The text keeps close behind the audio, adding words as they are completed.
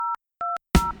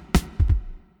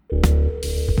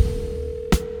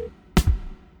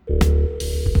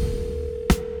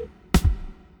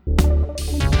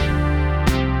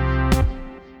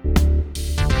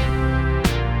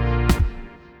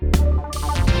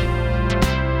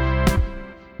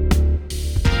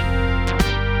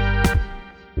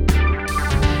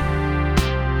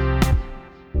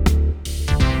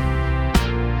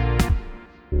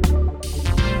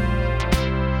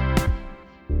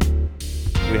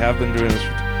have been doing this.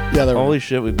 Holy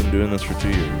shit, we've been doing this for 2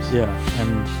 years. Yeah,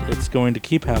 and it's going to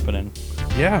keep happening.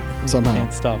 Yeah. Somehow.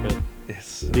 Can't stop it.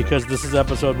 Yes. Because this is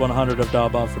episode 100 of Dial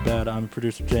Bob for Bad. I'm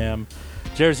producer Jam.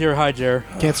 Jared's here. Hi, Jared.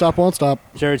 Can't stop, won't stop.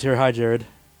 Jared's here. Hi, Jared.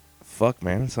 Fuck,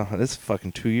 man. It's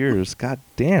fucking 2 years. God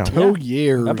damn. 2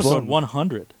 years. Episode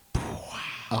 100.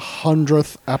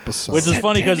 100th episode. Which is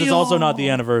funny because it's also not the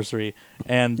anniversary.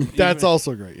 And That's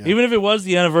also great. Yeah. Even if it was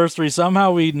the anniversary,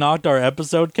 somehow we knocked our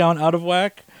episode count out of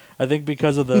whack. I think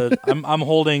because of the I'm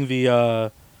holding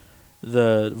the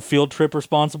field trip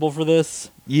responsible for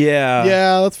this. Yeah.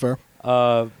 Yeah, that's fair.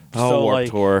 So Warped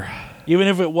Tour. Even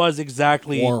if it was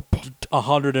exactly Warp.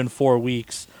 104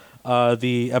 weeks,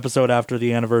 the episode after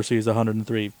the anniversary is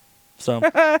 103. So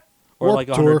or Warped like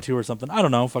Tour. 102 or something. I don't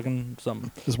know, fucking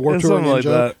something. Is Warp It's Tour something an like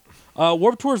joke? that.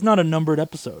 Warp Tour is not a numbered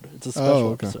episode. It's a special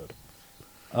okay. episode.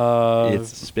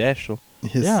 It's special.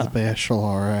 His Yeah. special,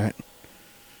 all right.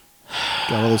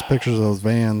 Got all those pictures of those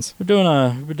vans. We're doing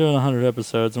 100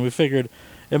 episodes, and we figured.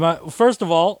 First of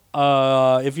all,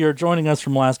 if you're joining us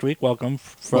from last week, welcome,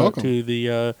 Welcome. to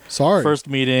the Sorry. first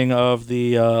meeting of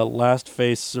the Last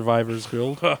Face Survivors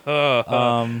Guild.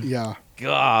 Yeah.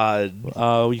 God.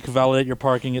 You can validate your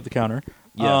parking at the counter.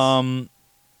 Yes.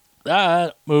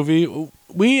 That movie,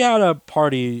 we had a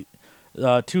party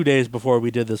 2 days before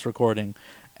we did this recording,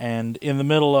 and in the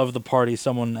middle of the party,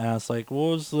 someone asked, like,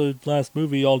 what was the last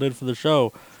movie y'all did for the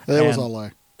show? That was And- all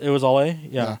lie. It was LA?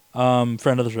 Yeah.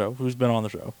 Friend of the show, who's been on the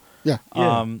show. Yeah.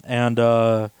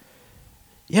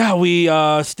 We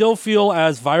still feel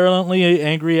as violently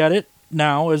angry at it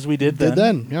now as we did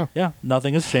then. Yeah. Yeah,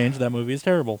 nothing has changed. That movie is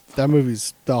terrible. That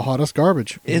movie's the hottest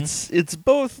garbage. It's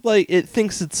both like it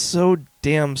thinks it's so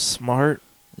damn smart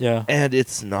Yeah. and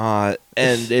it's not,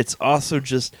 and it's also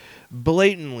just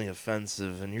blatantly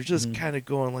offensive, and you're just kind of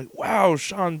going like, wow,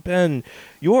 Sean Penn,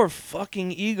 your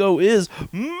fucking ego is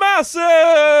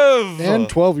massive And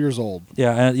 12 years old.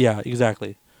 Yeah,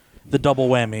 exactly. The double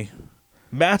whammy.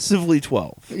 massively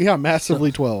 12. Yeah,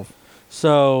 massively 12.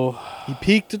 So, He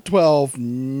peaked at 12,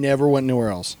 never went anywhere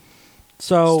else.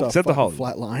 so Except the fucking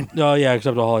Hollywood. Flatline. oh yeah,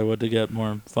 except to Hollywood to get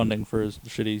more funding for his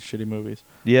shitty movies.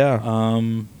 Yeah.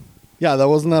 Yeah,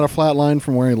 wasn't that a flat line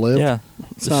from where he lived? Yeah.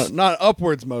 It's not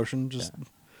upwards motion, just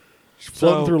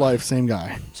floating So- through life, same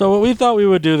guy. So what we thought we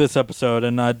would do this episode,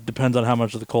 and it depends on how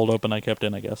much of the cold open I kept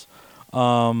in, I guess,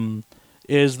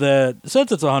 is that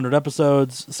since it's 100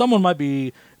 episodes, someone might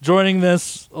be joining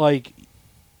this like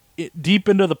deep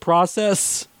into the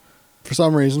process For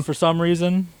some reason. for some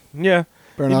reason. Yeah.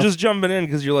 Fair You're enough. just jumping in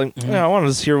because you're like, yeah, I want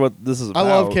to just hear what this is I about.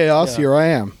 love chaos. Yeah. Here I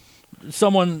am.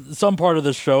 Some part of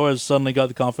this show has suddenly got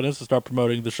the confidence to start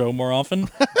promoting the show more often.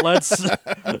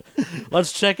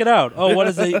 Let's check it out. Oh,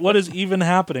 what is even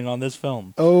happening on this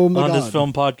film? Oh my on god. this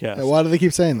film podcast. Hey, why do they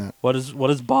keep saying that? What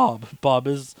is Bob? Bob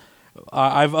is.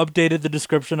 I've updated the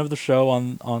description of the show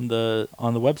on the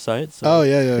website. So Oh,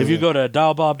 yeah. if you go to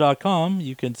dialbob.com,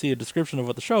 you can see a description of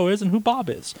what the show is and who Bob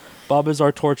is. Bob is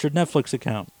our tortured Netflix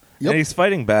account. Yep. And he's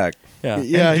fighting back. Yeah.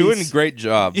 Yeah, and doing he's- great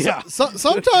jobs. Yeah.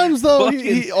 Sometimes though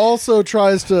he also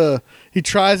tries to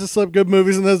slip good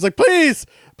movies and then it's like please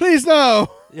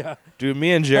no. Yeah. Dude,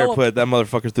 me and Jared Well- put that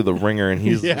motherfucker through the ringer, and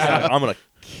he's Yeah. like, I'm going to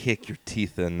kick your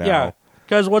teeth in now. Yeah.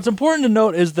 Because what's important to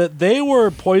note is that they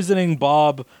were poisoning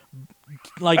Bob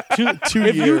like two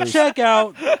if you years. check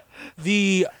out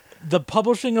the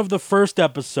publishing of the first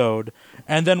episode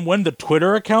and then when the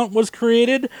Twitter account was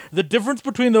created, the difference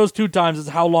between those two times is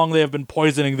how long they have been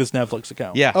poisoning this Netflix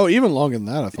account. Yeah. Oh, even longer than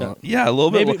that I thought. Yeah, a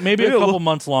little bit. Maybe a couple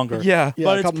months longer. Yeah. Yeah, but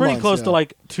a it's couple pretty months, close yeah. to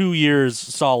like 2 years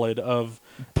solid of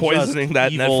Poisoning just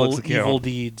that evil, Netflix account. evil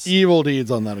deeds. Evil deeds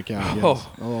on that account. Yes.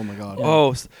 Oh. Oh my god.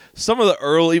 Oh, some of the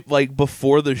early, like,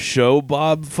 before the show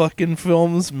Bob fucking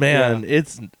films, man,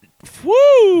 it's,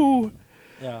 woo!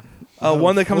 Yeah.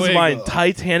 One that comes to fuego. mind,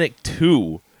 Titanic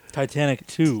 2. Titanic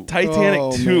 2. Titanic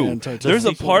Oh, 2. man, Titanic. There's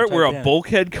a The sequel part to where a Titanic.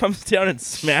 bulkhead comes down and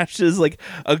smashes like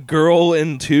a girl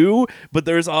in two, but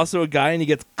there's also a guy and he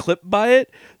gets clipped by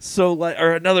it. So like,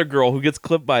 or another girl who gets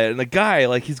clipped by it, and the guy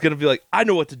like he's gonna be like, I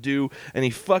know what to do, and he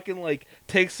fucking like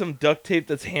takes some duct tape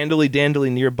that's handily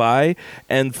dandily nearby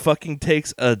and fucking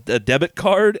takes a debit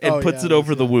card and Oh, puts yeah, it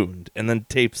over the yeah. wound and then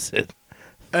tapes it.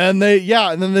 And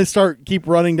then they keep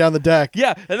running down the deck.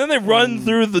 Yeah, and then they run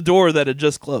through the door that had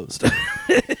just closed.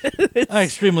 I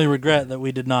extremely regret that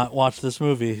we did not watch this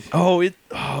movie.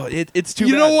 It's too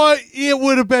You bad. know what? It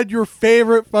would have been your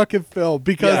favorite fucking film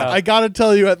because Yeah. I gotta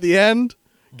tell you at the end,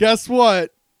 guess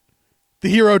what? The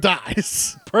hero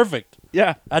dies. Perfect.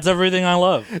 Yeah. That's everything I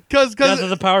love. Because Death of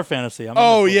the power fantasy. I'm in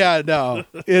oh this one. yeah, no,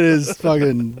 it is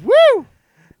fucking woo.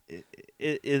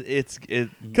 It's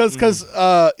Because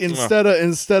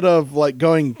instead of like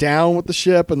going down with the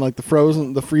ship and like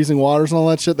the freezing waters and all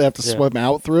that shit, they have to Yeah. swim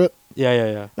out through it,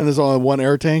 Yeah. and there's only one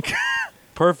air tank.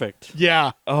 Perfect.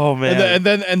 Yeah. oh man.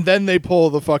 And then they pull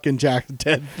the fucking Jack the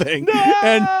Dead thing,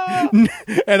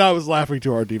 and I was laughing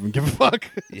too hard to even give a fuck.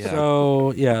 yeah.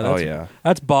 So yeah, oh that's, yeah.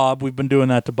 that's Bob. We've been doing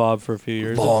that to Bob for a few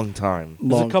years. Long time.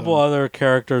 There's Long a couple time. other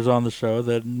characters on the show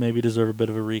that maybe deserve a bit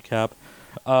of a recap.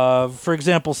 For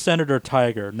example, Senator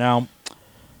Tiger. Now,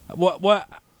 what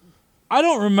I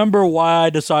don't remember why I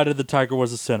decided the Tiger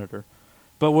was a senator,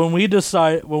 but when we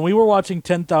were watching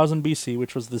 10,000 BC,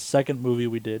 which was the second movie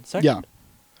we did, Yeah.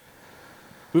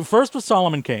 First was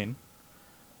Solomon Kane.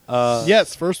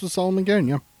 Yes. First was Solomon Kane.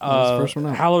 Yeah. That was the first one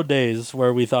out. Hallowed Days,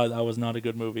 where we thought that was not a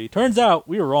good movie. Turns out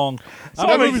we were wrong.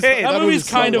 Solomon Kane. That That movie's movie's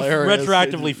kind of hilarious.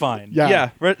 retroactively fine.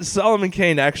 Yeah. Solomon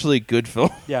Kane actually good film.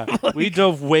 Yeah, we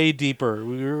dove way deeper.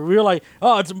 We were like,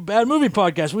 oh, it's a bad movie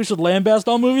podcast. We should lambaste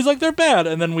all movies like they're bad.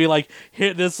 And then we like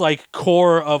hit this like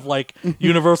core of like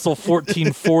Universal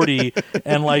 1440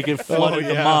 and like it flooded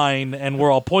the yeah. mine and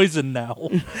we're all poisoned now.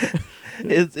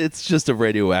 It's just a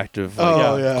radioactive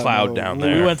Oh, yeah, cloud no. down We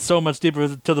there. went so much deeper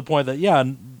to the point that, yeah,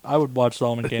 I would watch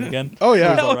Solomon Kane again. Oh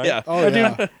yeah. It was all right. yeah. Oh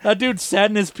yeah. That dude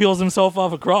sadness peels himself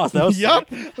off a cross. That was Yup.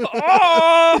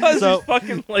 Oh, it's So- just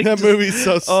fucking like That just- movie's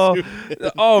so Oh,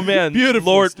 stupid. oh man,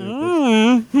 Beautiful. Lord.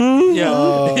 Stupid.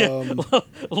 Yeah,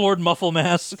 Lord Muffle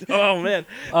Mask. Oh man,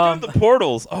 dude, the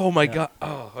portals. Oh my god.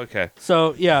 Oh, okay.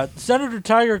 So yeah, Senator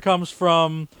Tiger comes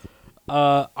from.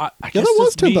 I Yeah, guess that was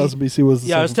just me. 10,000 BC. Was the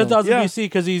Yeah, it's second film. 10,000 Yeah. BC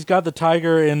because he's got the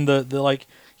tiger in the like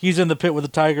he's in the pit with the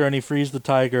tiger and he frees the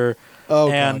tiger. Oh,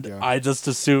 and God, yeah. I just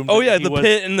assumed. Oh that yeah, he the was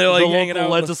pit, and they're like the hanging local out.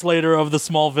 legislator of the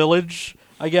small village.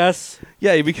 I guess.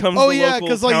 Yeah, he becomes Oh, the yeah, local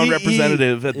 'cause, like, town he-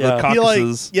 representative at Yeah. the He like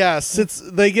caucuses. sits.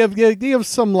 They give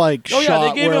some like Oh yeah,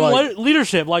 shot they gave where, him like,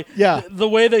 leadership. Like Yeah. the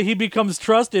way that he becomes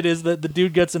trusted is that the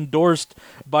dude gets endorsed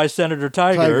by Senator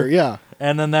Tiger. Yeah.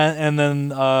 and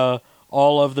then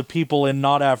all of the people in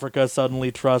not Africa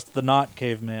suddenly trust the not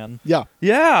caveman. Yeah.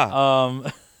 Yeah.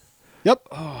 Yep.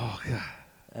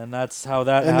 And that's how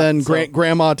that. And then so-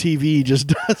 Grandma TV just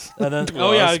does, And then,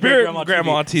 oh yeah, Spirit Grandma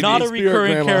Grandma TV. Not a Spirit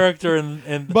recurring Grandma. character in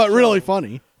the but show. really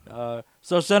funny.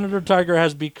 So Senator Tiger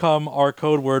has become our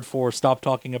code word for stop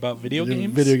talking about video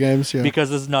games. Video games. Yeah. Because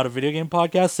this is not a video game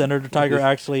podcast. Senator Tiger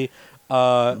actually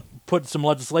put some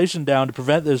legislation down to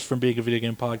prevent this from being a video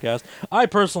game podcast. I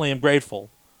personally am grateful.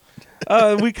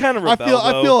 We kind of I rebel.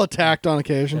 I feel attacked on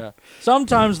occasion. Yeah.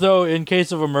 Sometimes, though, in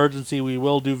case of emergency, we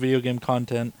will do video game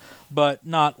content, but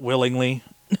not willingly.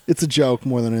 It's a joke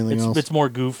more than anything else. It's more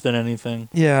goof than anything.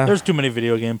 Yeah. There's too many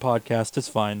video game podcasts. It's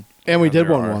fine. And we Yeah, did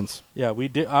there one are. once. Yeah, we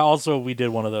did. We did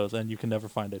one of those, and you can never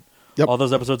find it. Yep. All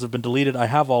those episodes have been deleted. I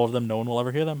have all of them. No one will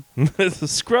ever hear them. It's a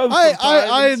scrub.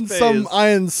 I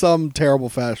in some terrible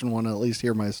fashion want to at least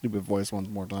hear my stupid voice once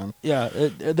more time. Yeah,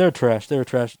 they're trash. They're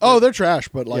trash. Oh, they're trash,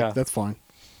 but like Yeah. that's fine.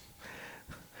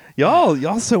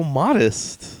 y'all so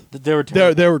modest. They were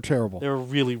terrible. They were terrible. They were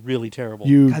really, really terrible.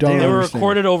 You God don't damn. They were understand.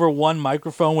 recorded over one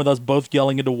microphone with us both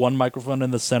yelling into one microphone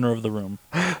in the center of the room.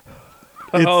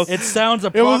 Oh, It sounds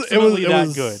It was approximately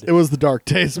that good. It was the dark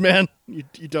days, man. You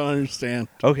don't understand.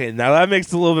 okay, now that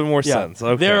makes a little bit more Yeah, sense.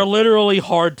 Okay. they're literally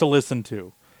hard to listen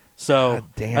to. So God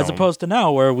damn. as opposed to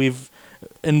now, where we've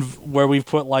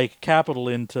put like capital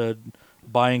into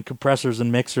buying compressors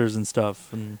and mixers and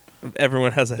stuff, and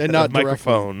Everyone has a They're not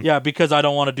microphone. yeah, because I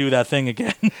don't want to do that thing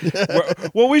again.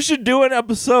 Well, we should do an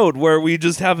episode where we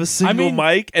just have a single mean-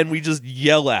 mic and we just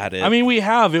yell at it. I mean, we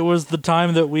have. It was the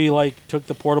time that we like took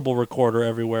the portable recorder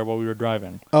everywhere while we were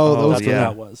driving. Oh, Oh, those That's yeah.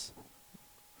 what that was.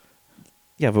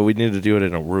 yeah, but we need to do it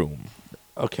in a room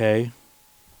Okay.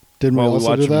 didn't we while we also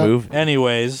watch do a that? movie.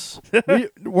 Anyways,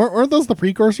 Weren't those the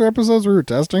precursor episodes we were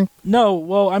testing? no.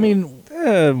 Well, I mean,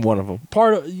 One of them.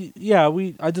 part of yeah.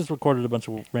 I just recorded a bunch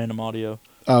of random audio.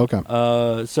 Oh,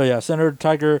 okay. So yeah, Senator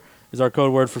Tiger is our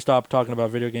code word for stop talking about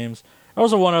video games.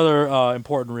 Also, one other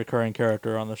important recurring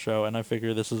character on the show, and I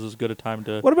figure this is as good a time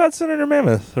to. What about Senator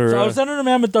Mammoth? Or, So Senator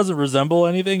Mammoth doesn't resemble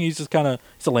anything. He's just kind of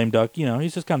he's a lame duck, you know.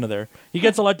 He's just kind of there. He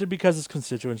gets elected because his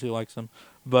constituency likes him,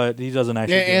 but he doesn't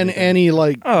actually. do anything. And he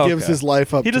like Oh, gives okay. his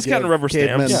life up. He to just kinda give rubber stamps.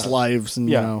 cavemen's Yeah. lives and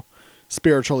Yeah. you know,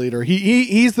 spiritual leader.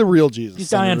 He's the real Jesus. he's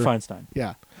Dianne Senator. Feinstein.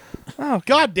 Yeah. oh,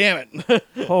 God damn it.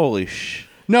 holy sh!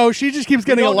 No, she just keeps We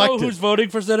getting don't know elected. who's voting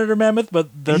for Senator Mammoth, but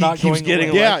they're He not keeps going getting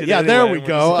away. yeah, elected yeah. There anyway. we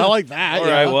go. I like that. All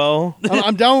yeah. right, well,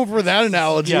 I'm down for that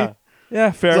analogy. Yeah.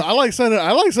 yeah, fair. I like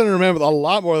Senator Mammoth a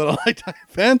lot more than I like Dianne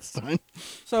Feinstein.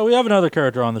 So we have another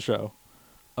character on the show,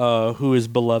 who is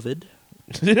beloved.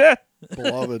 yeah.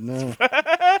 Beloved, no.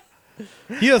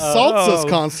 He assaults us Oh.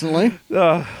 constantly.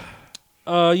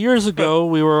 Years ago,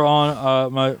 we were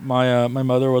on my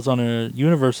mother was on a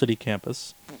university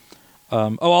campus.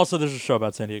 Also, there's a show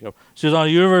about San Diego. She was on a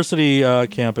university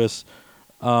campus,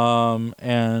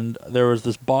 and there was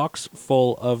this box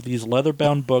full of these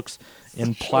leather-bound books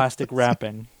in plastic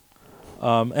wrapping.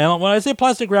 And when I say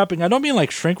plastic wrapping, I don't mean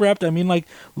like shrink wrapped. I mean like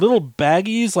little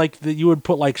baggies, like that you would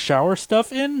put like shower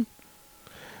stuff in.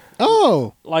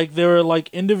 Oh, Like they were like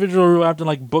individually wrapped in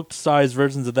like book-sized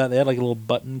versions of that. They had like a little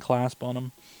button clasp on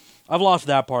them. I've lost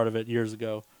that part of it years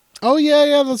ago. oh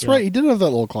yeah, that's Yeah. right. He did have that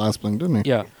little clasp thing, didn't he?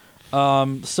 Yeah.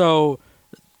 So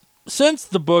since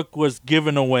the book was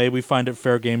given away, we find it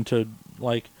fair game to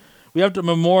we have to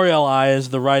memorialize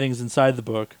the writings inside the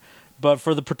book, but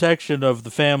for the protection of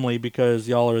the family, because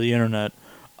y'all are the internet,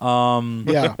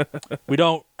 Yeah. we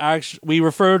don't we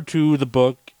refer to the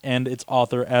book and its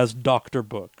author as Dr.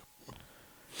 Book.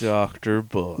 Dr.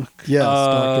 Book. Yes,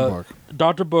 Dr. Uh, Book.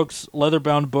 Dr. Book's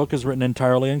leather-bound book is written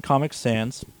entirely in Comic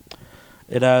Sans.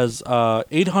 It has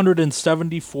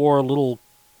 874 little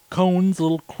cones,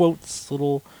 little quotes,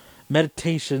 little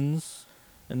meditations,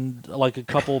 and like a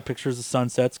couple pictures of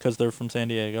sunsets because they're from San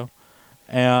Diego.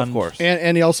 And Of course.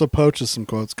 And he also poaches some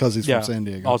quotes because he's yeah, from San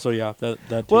Diego. Also, yeah, that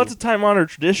too. Well, it's a time-honored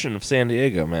tradition of San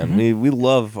Diego, man. We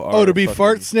love our Oh, to be fucking-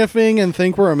 fart sniffing and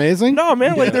think we're amazing? No,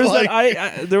 man. Like, Yeah. there's Like-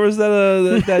 that. There was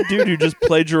that dude who just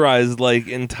plagiarized like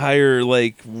entire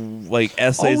like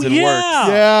essays Oh, and yeah. works.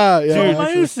 Yeah, Phil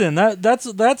yeah. Mason.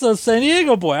 That's a San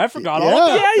Diego boy. I forgot all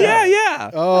Yeah. about that.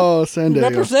 Yeah. Oh, San Diego.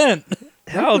 Represent.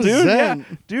 Hell, dude. Yeah,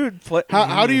 Represent. dude.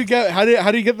 How do you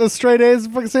get those straight A's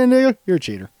in fucking San Diego? You're a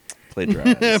cheater.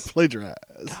 plagiarize? Plagiarize.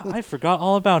 I forgot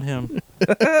all about him.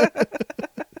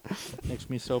 Makes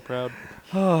me so proud.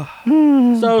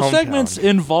 So segments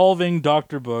involving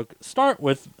Dr. Book start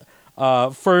with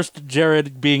first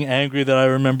Jared being angry that I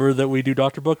remember that we do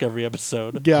Dr. Book every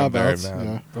episode. Yeah, I'm very about mad.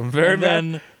 yeah. I'm very and mad.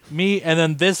 then me, and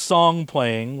then this song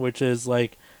playing, which is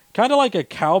like kind of like a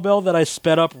cowbell that I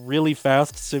sped up really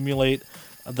fast to simulate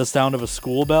the sound of a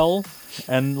school bell,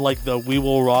 and like the "We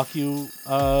Will Rock You"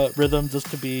 rhythm, just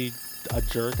to be a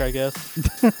jerk, I guess.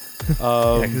 Yeah,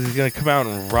 because he's gonna come out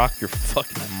and rock your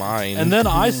fucking mind. And then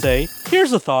I say,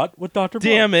 "Here's a thought with Dr. Book."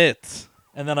 damn it.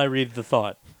 And then I read the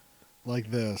thought.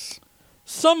 Like this.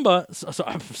 Samba.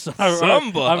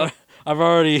 Samba. I've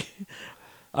already.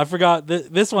 I forgot.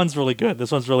 This one's really good.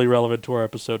 This one's really relevant to our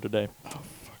episode today. Oh,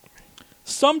 fuck me.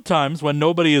 Sometimes, when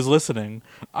nobody is listening,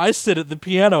 I sit at the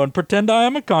piano and pretend I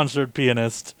am a concert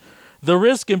pianist. The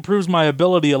risk improves my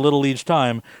ability a little each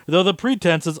time, though the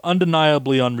pretense is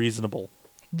undeniably unreasonable.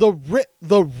 The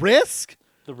risk?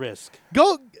 The risk.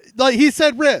 Go, like he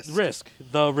said risk.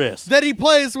 The risk. That he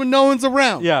plays when no one's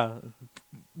around. Yeah,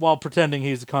 while pretending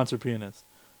he's a concert pianist.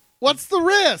 What's the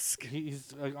risk?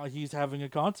 He's having a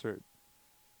concert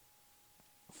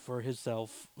for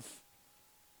himself.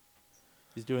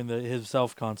 He's doing his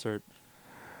self concert.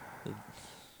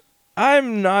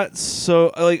 I'm not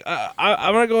so like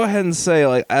I'm gonna go ahead and say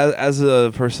like as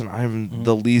a person I'm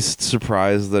the least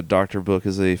surprised that Dr. Book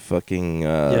is a fucking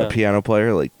piano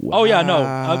player. Like Oh yeah, no,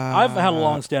 I've had a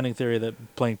long-standing theory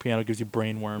that playing piano gives you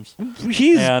brain worms.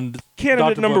 he's And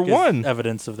candidate Dr. number Book is one.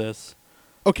 evidence of this.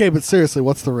 Okay, but seriously,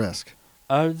 what's the risk?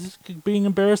 Just being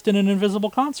embarrassed in an invisible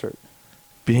concert.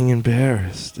 Being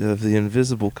embarrassed of the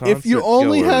invisible concert. If you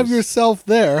only have goers. yourself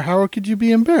there, how could you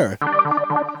be embarrassed?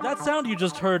 That sound you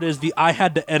just heard is the "I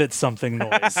had to edit something"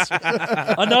 noise.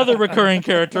 Another recurring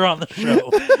character on the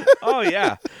show. Oh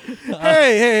yeah.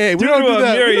 Hey, we Due don't to do a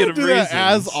that. We myriad don't of do that reasons.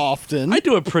 as often. I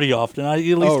do it pretty often. At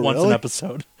least Oh, once an really?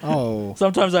 episode. Oh.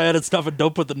 Sometimes I edit stuff and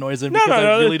don't put the noise in No, because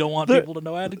no, I really don't want the- people to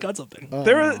know I had to cut something.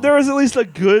 There was at least a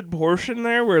good portion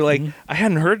there where like I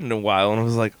hadn't heard in a while and I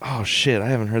was like, oh shit, I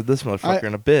haven't heard this motherfucker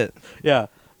in a bit. Yeah,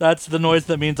 that's the noise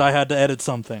that means I had to edit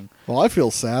something. Well, I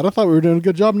feel sad. I thought we were doing a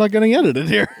good job not getting edited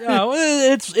here. Yeah, well,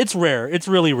 it's rare. It's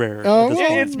really rare. Oh, at this well.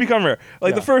 point. It's become rare.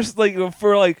 Like Yeah. the first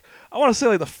for I want to say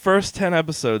like the first 10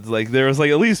 episodes, like there was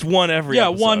like at least one every Yeah,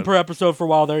 episode. one per episode for a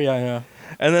while there. Yeah.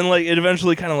 And then like it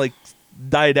eventually kind of like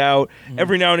died out.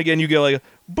 Every now and again you get like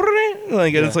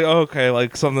and it's like, oh, okay,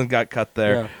 like something got cut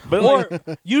there. Yeah. But Or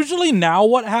like, usually now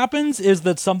what happens is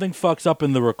that something fucks up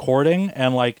in the recording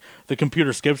and like the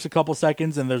computer skips a couple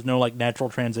seconds and there's no like natural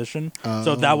transition.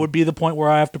 So that would be the point where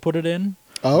I have to put it in.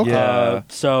 Oh, okay. Yeah.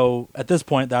 So at this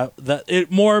point that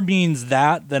it more means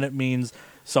that than it means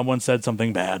someone said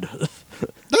something bad.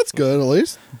 That's good, at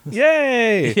least.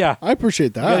 yay. Yeah. I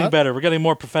appreciate We're getting that. better. We're getting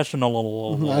more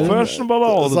professional. I didn't-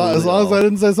 Fashionable. As long as I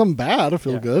didn't say something bad, I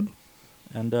feel Yeah. good.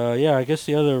 And yeah, I guess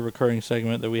the other recurring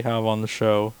segment that we have on the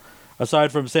show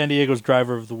aside from San Diego's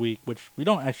Driver of the Week, which we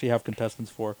don't actually have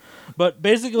contestants for. But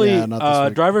basically, Yeah, not this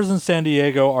week. drivers in San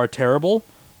Diego are terrible,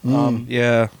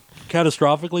 Yeah.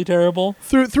 catastrophically terrible.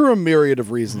 Through a myriad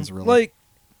of reasons, really. Like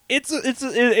it's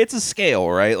a scale,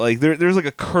 right? Like there's like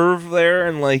a curve there,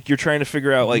 and like you're trying to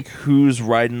figure out like who's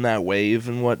riding that wave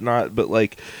and whatnot. But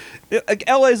like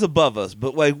LA's above us,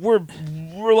 but like we're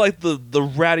like the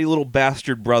ratty little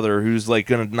bastard brother who's like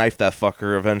gonna knife that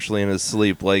fucker eventually in his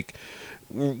sleep. Like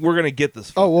we're gonna get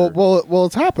this. Fucker. well,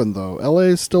 it's happened though.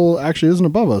 LA still actually isn't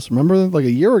above us. Remember, like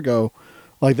a year ago,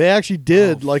 like they actually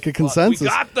did like a consensus. We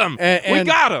got them. And we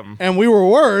got them. And we were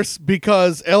worse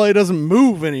because LA doesn't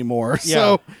move anymore. Yeah.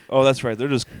 So Oh, that's right. They're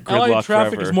just LA gridlock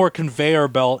traffic forever. is more conveyor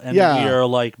belt, and Yeah. we are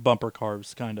like bumper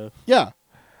cars, kind of. yeah.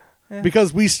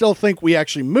 Because we still think we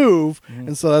actually move,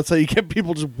 and so that's how you get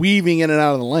people just weaving in and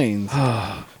out of the lanes.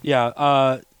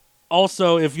 Yeah.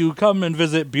 Also, if you come and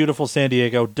visit beautiful San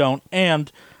Diego, don't.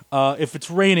 And if it's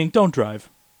raining, don't drive.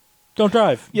 Don't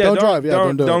drive. Yeah, Don't drive, yeah,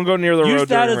 don't do don't it. go near the road. Use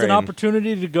that during as an rain.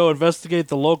 opportunity to go investigate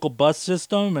the local bus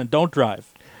system, and don't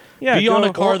drive. Yeah, Be on go-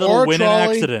 a car or that'll a win an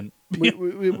trolley. accident,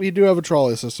 we do have a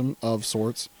trolley system of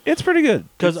sorts. It's pretty good.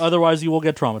 because otherwise you will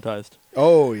get traumatized.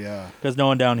 Oh yeah. Because no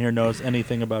one down here knows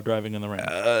anything about driving in the rain.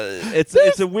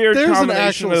 It's a weird There's an combination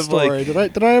actual of story.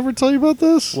 like. Did I ever tell you about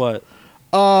this? What?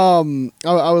 I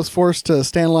was forced to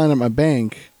stand in line at my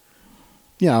bank.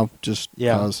 You know, just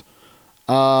Yeah. cause.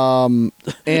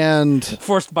 And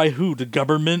Forced by who? The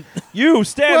government? You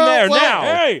stand Well, there well, now.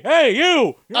 Hey, you!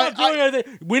 You're not I- doing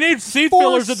anything. We need seat Forced-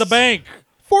 fillers at the bank.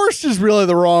 forced is really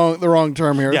the wrong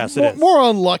term here. Yes, it more, is. more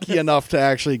unlucky enough to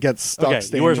actually get stuck Okay,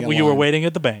 standing you were in line. waiting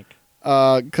at the bank.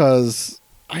 Because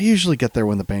I usually get there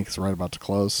when the bank is right about to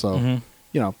close, so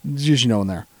you know, there's usually no one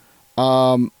there.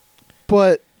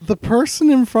 But the person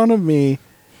in front of me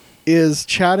is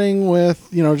chatting with,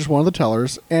 you know, just one of the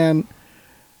tellers, and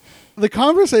the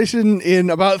conversation in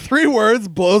about 3 words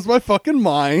blows my fucking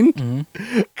mind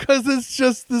because it's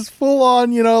just this full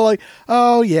on, you know, like,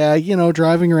 oh yeah, you know,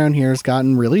 driving around here has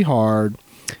gotten really hard.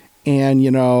 And you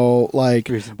know, like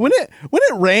Reasonable. when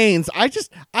it rains, I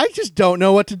just don't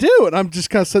know what to do, and I'm just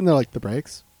kind of sitting there like, the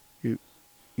brakes.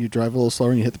 You drive a little slower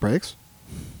and you hit the brakes.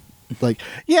 Like,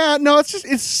 yeah, no, it's just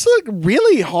like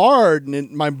really hard,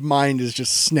 and my mind is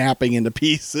just snapping into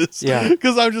pieces. Yeah.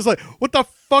 because I'm just like, what the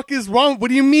fuck is wrong? What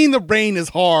do you mean the rain is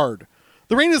hard?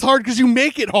 The rain is hard because you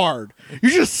make it hard.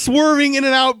 You're just swerving in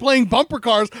and out playing bumper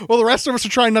cars while the rest of us are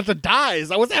trying not to die. Is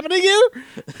that what's happening here?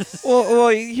 Well,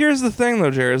 here's the thing though,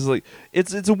 Jared. Is like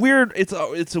it's a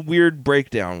weird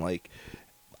breakdown. Like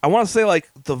I want to say like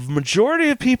the majority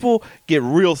of people get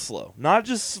real slow, not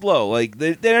just slow. Like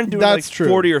they aren't doing That's like true.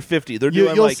 40 or 50. They're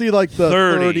doing You'll like see like the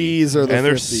 30, 30s or the and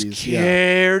they're 50s.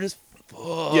 scared as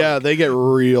fuck. Yeah, they get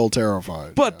real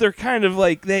terrified. But they're kind of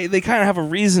like they kind of have a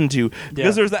reason to because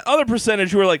Yeah. there's that other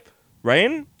percentage who are like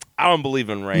rain. I don't believe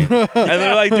in rain, and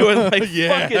they're like doing like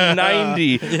Yeah. fucking 90,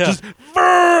 Yeah. just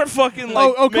fucking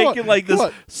like Oh, come making on, like come this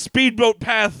on. speedboat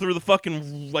path through the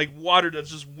fucking like water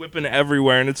that's just whipping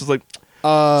everywhere, and it's just like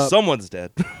someone's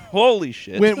dead. Holy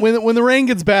shit! when the rain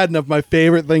gets bad enough, my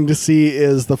favorite thing to see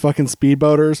is the fucking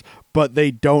speedboaters, but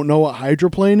they don't know what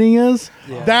hydroplaning is.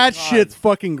 Yeah. That shit's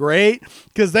fucking great,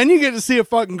 because then you get to see a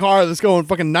fucking car that's going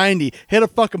fucking 90 hit a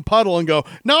fucking puddle and go,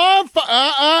 no, I'm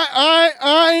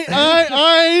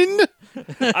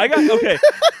I got okay.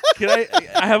 Can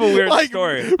I have a weird like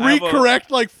story. I have a- recorrect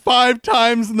like 5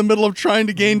 times in the middle of trying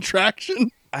to gain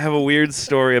traction. I have a weird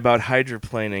story about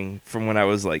hydroplaning from when I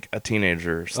was like a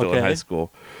teenager, still in Okay. high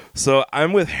school. So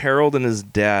I'm with Harold and his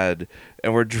dad,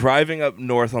 and we're driving up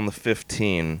north on the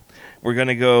 15. We're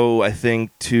gonna go, I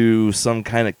think, to some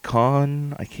kind of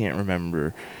con. I can't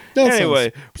remember. That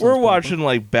Anyway, sounds we're proper. watching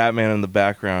like Batman in the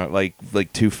background, like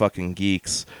 2 fucking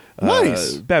geeks.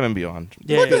 Nice. Batman Beyond.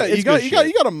 Yeah, Look at that. it's You got good shit.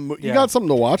 you Yeah. got something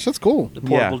to watch. That's cool. The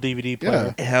portable DVD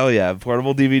player. Hell yeah,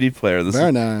 portable DVD player. This Very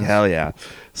is, nice. Hell yeah.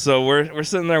 So we're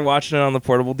sitting there watching it on the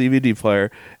portable DVD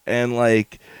player, and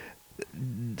like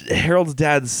Harold's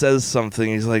dad says something.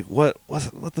 He's like, "What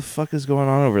the fuck is going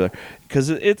on over there?" Because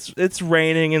it's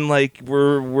raining, and like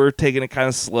we're taking it kind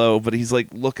of slow, but he's like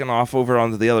looking off over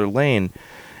onto the other lane,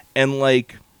 and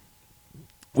like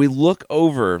we look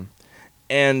over.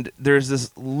 And there's this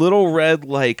little red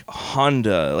like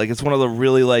Honda, like it's one of the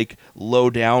really like low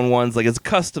down ones, like it's a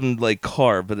custom like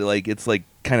car, but it's like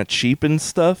kind of cheap and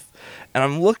stuff. And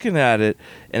I'm looking at it,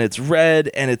 and it's red,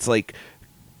 and it's like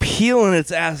peeling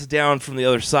its ass down from the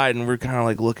other side, and we're kind of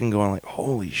like looking, going like,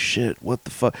 "Holy shit, what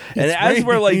the fuck?" And It's as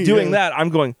we're like raining, doing yeah. that, I'm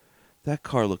going, "That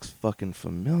car looks fucking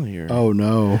familiar." Oh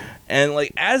no. And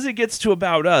like as it gets to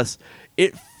about us,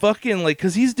 it fucking like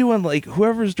because he's doing like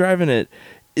whoever's driving it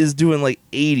is doing like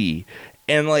 80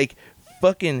 and like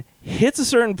fucking hits a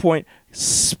certain point,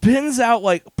 spins out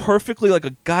like perfectly like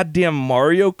a goddamn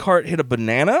Mario Kart hit a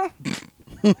banana.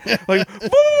 Like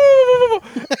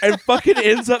and fucking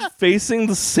ends up facing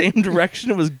the same direction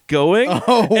it was going.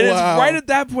 Oh, and it's wow. right at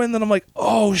that point that I'm like,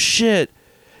 oh shit,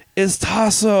 it's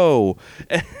Tasso.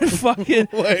 And fucking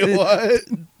Wait, what?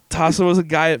 Tasso was a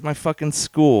guy at my fucking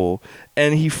school,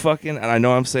 and he fucking, and I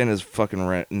know I'm saying his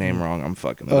fucking name wrong, I'm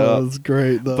fucking it Oh, up. that's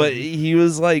great though. But he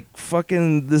was like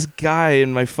fucking this guy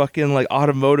in my fucking like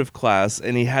automotive class,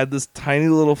 and he had this tiny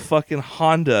little fucking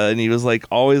Honda, and he was like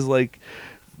always like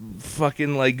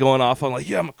fucking like going off on like,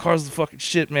 yeah, my car's the fucking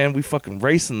shit, man. We fucking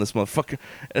racing this motherfucker.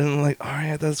 And I'm like, all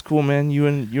right, that's cool, man. You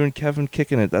and Kevin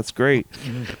kicking it. That's great.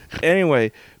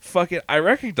 Anyway, fucking, I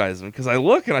recognize him because I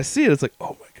look and I see it. It's like,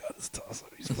 oh my god, it's Tasso.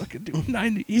 He's fucking doing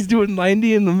 90. He's doing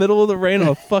 90 in the middle of the rain on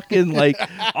a fucking like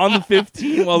on the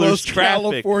 15 while there's Most traffic.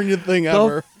 California thing The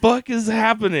ever. fuck is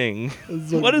happening?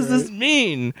 It's so What does this great.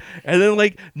 mean? And then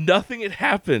like nothing had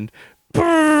happened.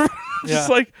 Just Yeah.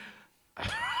 like,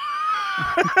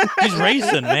 He's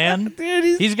racing, man.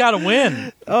 dude, He's got to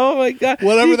win. oh my god,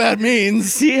 Whatever He- that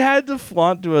means. He had to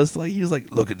flaunt to us like he was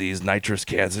like, look at these nitrous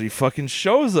cans, and he fucking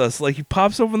shows us like he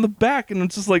pops open the back, and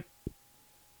it's just like,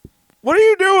 what are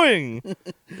you doing?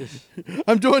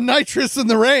 I'm doing nitrous in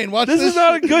the rain. Watch This is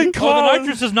not a good Oh, call. the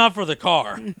nitrous is not for the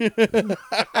car.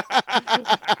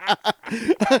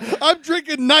 I'm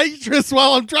drinking nitrous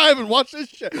while I'm driving. Watch this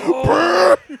shit.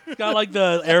 It's got like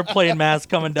the airplane mask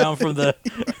coming down from the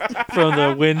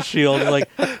windshield. Like,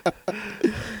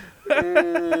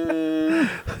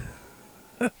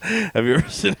 Have you ever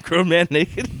seen a grown man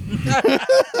naked?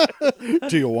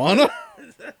 Do you wanna?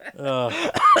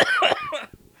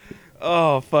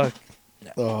 Oh fuck.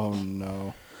 Oh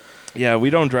no. Yeah, we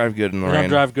don't drive good in the we rain. don't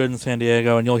drive good in San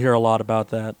Diego, and you'll hear a lot about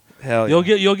that. Hell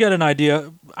yeah. You'll get an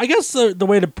idea. I guess the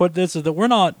way to put this is that we're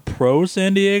not pro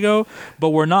San Diego, but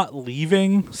we're not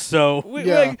leaving. So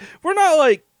Yeah. Like, we're not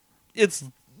like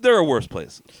there are worse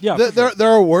places. yeah, There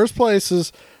are worse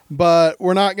places, but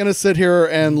we're not gonna sit here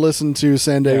and listen to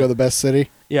San Diego, Yeah. the best city.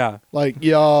 yeah. Like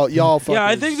y'all fuckers. Yeah,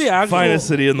 I think the actual Finest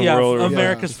city in the world, or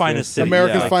America's yeah. finest city,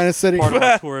 America's yeah. finest city. part of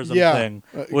our tourism Yeah. thing,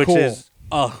 which Cool. is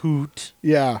a hoot.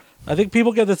 Yeah. I think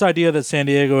people get this idea that San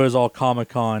Diego is all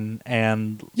Comic-Con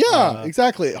and Yeah,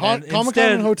 exactly. and Comic Con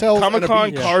instead- and hotels. and a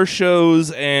Comic-Con, beach. car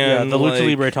shows, yeah, and the Lucha like,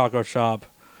 Libre Taco Shop.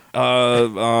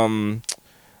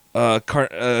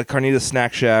 Carnita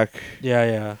Snack Shack.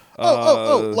 Yeah.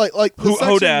 Like the section-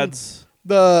 Hodad's.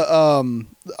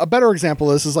 A better example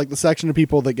of this is like the section of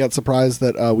people that get surprised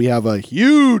that we have a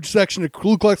huge section of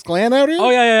Ku Klux Klan out here. Oh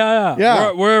yeah.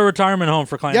 Yeah. We're a retirement home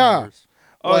for Klan Yeah. members.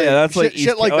 Oh yeah, that's like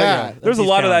shit like that. There's a East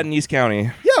lot of that County. in East County.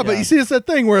 Yeah, but Yeah. you see, it's that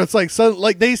thing where it's like, so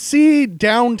like they see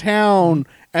downtown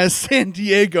as San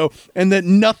Diego, and that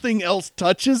nothing else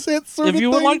touches it. Sort If of you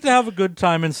would thing. like to have a good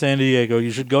time in San Diego, you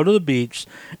should go to the beach,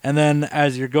 and then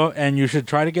as you're and you should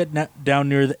try to get down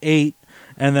near the 8,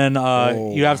 and then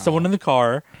you have someone in the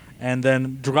car, and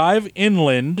then drive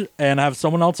inland and have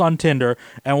someone else on Tinder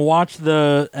and watch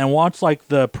like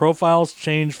the profiles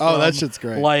change. From, Oh, that shit's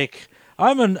great. Like,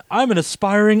 I'm an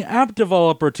aspiring app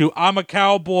developer to I'm a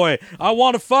cowboy. I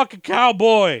want to fuck a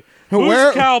cowboy. Who's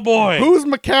Where- cowboy? Who's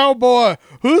my cowboy?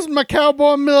 Who's my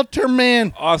cowboy military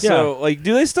man? Also, like,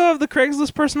 do they still have the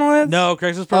Craigslist personal ads? No,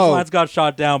 Craigslist personal Oh. ads got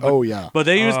shot down. But, Oh, yeah. but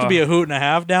they used to be a hoot and a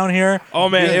half down here. Oh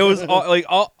man, it was on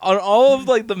all of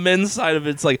like the men's side of it,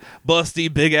 it's like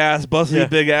busty big ass, busty Yeah.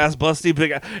 big ass, busty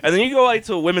big ass, and then you go like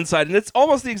to a women's side, and it's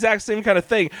almost the exact same kind of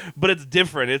thing, but it's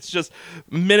different. It's just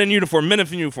men in uniform,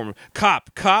 cop,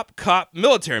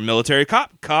 military,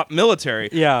 cop, military,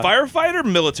 Yeah. firefighter,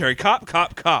 military,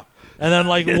 cop. And then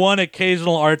like one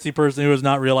occasional artsy person who has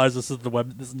not realized this is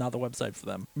not the website for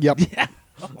them. Yep.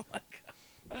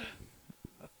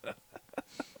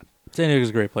 San Diego's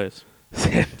a great place.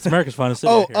 It's America's finest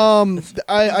city. out here.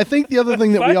 I think the other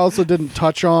thing that we also didn't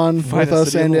touch on with Finest city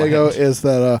San in the Diego land. is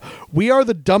that we are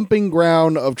the dumping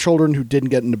ground of children who didn't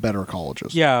get into better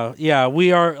colleges. Yeah,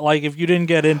 we are like if you didn't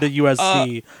get into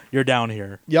USC, you're down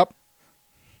here. Yep.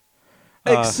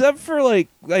 Except for like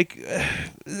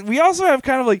we also have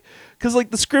kind of like because like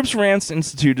the Scripps Rance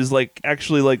Institute is like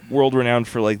actually like world renowned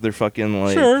for like their fucking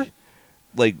like Sure.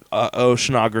 like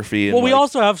oceanography. And, Well, we like,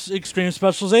 also have extreme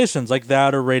specializations like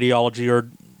that or radiology or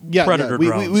Yeah, predator yeah.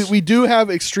 drones. We do have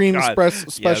extreme God, yeah,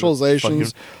 the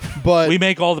specializations, but We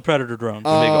make all the predator drones. we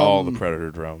make all the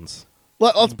predator drones.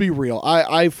 let's be real.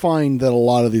 I find that a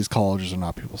lot of these colleges are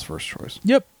not people's first choice.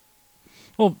 Yep.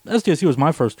 Well, SDSU was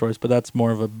my first choice, but that's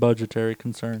more of a budgetary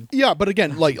concern. Yeah, but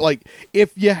again, like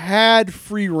if you had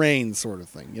free reign, sort of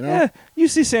thing, you know. Yeah,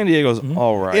 UC San Diego's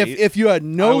all right. If you had I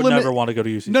no would limit, never want to go to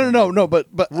UC. no, but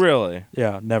really,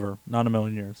 Yeah, never. Not in a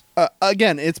million years.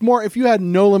 again, it's more if you had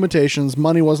no limitations,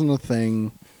 money wasn't a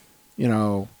thing, you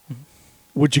know.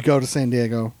 Would you go to San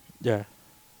Diego? Yeah.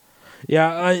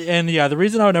 Yeah, the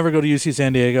reason I would never go to UC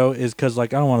San Diego is because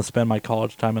like I don't want to spend my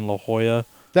college time in La Jolla.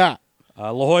 That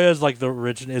La Jolla is like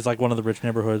one of the rich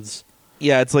neighborhoods.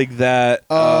 yeah, it's like that.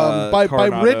 by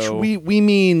Coronado. rich we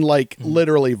mean like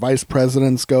literally vice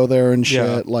presidents go there and shit.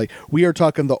 Yeah. Like we are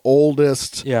talking the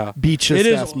oldest, Yeah. beachest It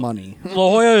is- ass money. La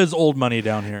Jolla is old money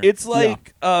down here. It's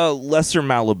like lesser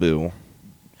Malibu.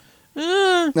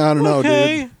 I don't know,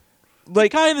 okay. dude.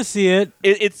 Like Kind of see it.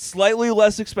 it's slightly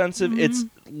less expensive. It's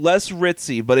less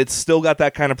ritzy, but it's still got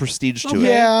that kind of prestige to it.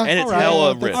 Yeah, and it's all right.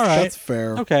 hella That's, rich. All right. that's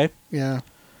fair. Okay. Yeah.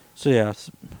 So yeah,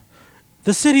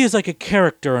 the city is like a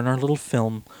character in our little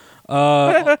film.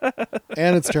 Uh,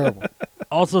 And it's terrible.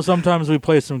 also, sometimes we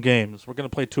play some games. We're gonna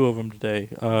play 2 of them today.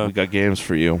 We got games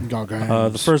for you.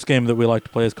 The first game that we like to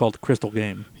play is called Crystal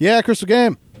Game. Yeah, Crystal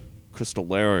Game.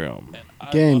 Crystallarium.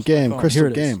 Game, Here Crystal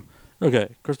it is. Game. Okay,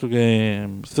 Crystal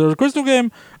Game. So the Crystal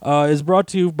Game is brought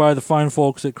to you by the fine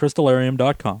folks at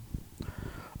Crystallarium.com.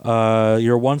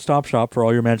 Your one-stop shop for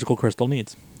all your magical crystal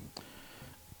needs.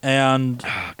 And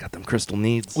Got them crystal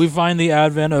needs. we find the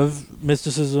advent of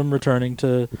mysticism returning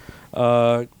to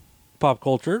pop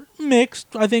culture.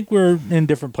 Mixed. I think we're in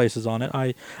different places on it.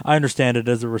 I understand it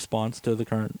as a response to the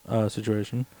current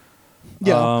situation.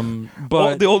 Yeah.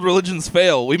 But the old religions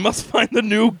fail. We must find the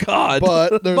new god.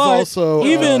 But there's but also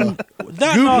even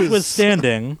that Goobas.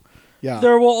 notwithstanding, yeah.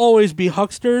 there will always be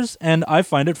hucksters, and I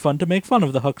find it fun to make fun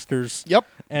of the hucksters. Yep.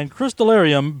 And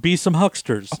Crystallarium be some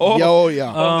hucksters. Oh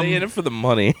yeah. They in it for the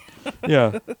money.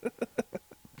 Yeah.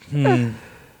 Fucking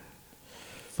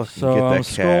So get that I'm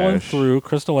scrolling cash. through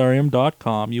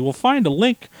Crystallarium.com. You will find a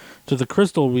link to the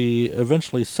crystal we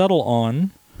eventually settle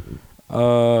on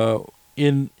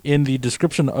in the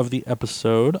description of the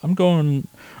episode. I'm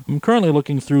currently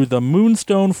looking through the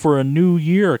Moonstone for a New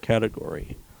Year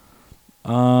category.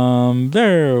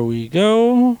 There we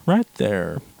go. Right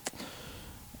there.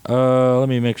 Let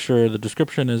me make sure the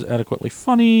description is adequately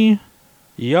funny.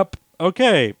 Yep.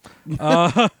 Okay.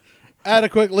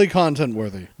 Adequately content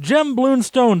worthy. Gem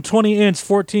Bloomstone 20-inch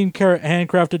 14-karat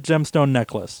handcrafted gemstone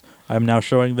necklace. I'm now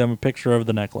showing them a picture of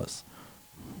the necklace.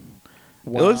 It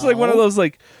looks like one of those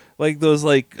like those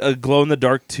glow in the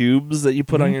dark tubes that you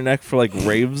put Mm-hmm. on your neck for like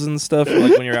raves and stuff.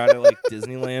 Like when you're out at like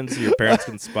Disneyland, so your parents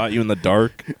can spot you in the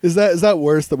dark. Is that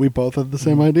worse that we both have the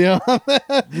same idea?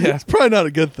 Yeah, It's probably not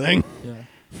a good thing. Yeah.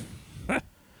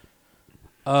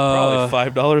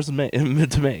 probably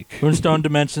 $5 to make. Moonstone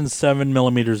dimensions 7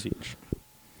 millimeters each.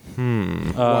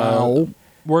 Wow.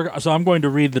 So I'm going to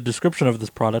read the description of this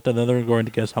product, and then they're going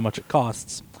to guess how much it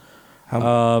costs.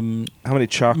 How many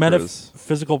chakras?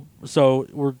 Metaphysical. So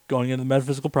we're going into the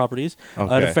metaphysical properties. It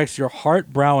Okay. affects your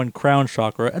heart, brow, and crown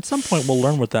chakra. At some point, we'll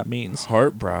learn what that means.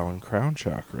 Heart, brow, and crown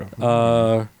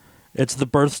chakra. It's the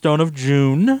birthstone of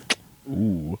June.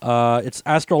 Ooh. Its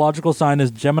astrological sign is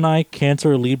Gemini,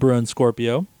 Cancer, Libra, and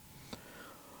Scorpio.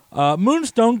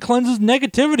 Moonstone cleanses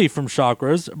negativity from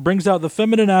chakras, brings out the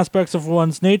feminine aspects of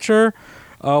one's nature,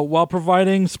 while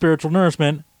providing spiritual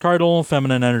nourishment. Cardinal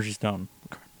feminine energy stone.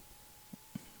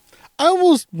 I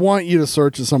almost want you to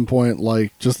search at some point,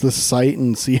 like just this site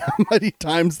and see how many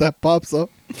times that pops up.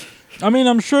 I mean,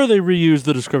 I'm sure they reuse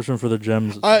the description for the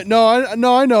gems. I know.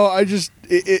 I just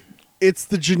it's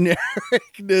the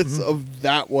genericness of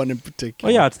that one in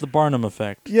particular. Oh yeah, it's the Barnum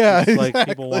effect. Yeah, It's like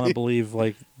people want to exactly. believe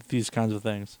like these kinds of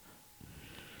things.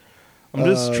 I'm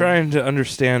just trying to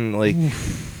understand like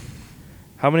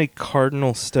how many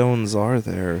cardinal stones are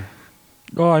there?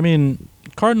 Well, I mean,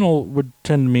 cardinal would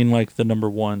tend to mean like the number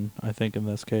 1, I think, in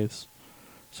this case.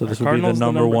 So this would be the cardinals the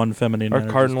number number- 1 feminine. Are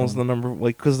energy cardinals stone. the number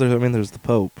like because there's the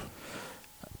Pope.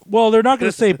 Well, they're not going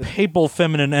to say papal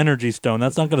feminine energy stone.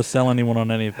 That's not going to sell anyone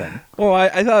on anything. Well,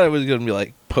 I thought it was going to be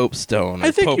like Pope Stone. Or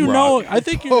I think Pope you Rock. know. I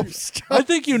think you. Post. I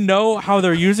think you know how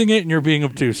they're using it, and you're being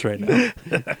obtuse right now.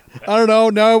 I don't know.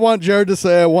 Now I want Jared to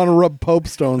say I want to rub Pope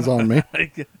stones on me.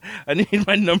 I need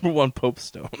my number 1 Pope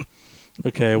Stone.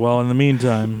 Okay. Well, in the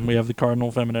meantime, we have the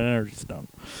cardinal feminine energy stone.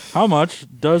 How much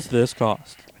does this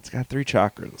cost? It's got 3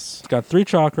 chakras. It's got 3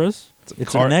 chakras.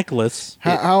 It's a card- necklace.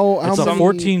 How It's a many-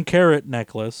 14-karat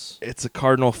necklace. It's a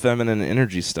cardinal feminine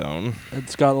energy stone.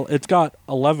 It's got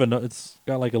 11. It's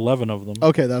got like 11 of them.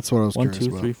 Okay, that's what I was 1, curious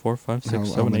 2, about. 3, 4, 5, 6, How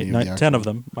 7, many 8, of the 9, 10 of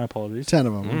actual- them. My apologies. 10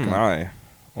 of them. Okay. My.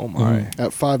 Oh my.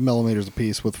 At 5 millimeters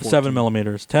apiece with 14. 7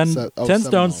 millimeters. 10 7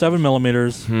 stones, 7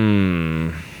 millimeters.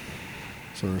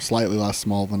 So they're slightly less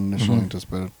small than initially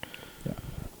anticipated. Yeah.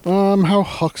 How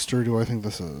huckster do I think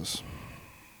this is?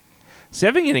 See,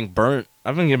 I've been getting burnt.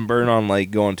 I've been getting burnt on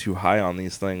like going too high on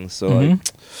these things. So like,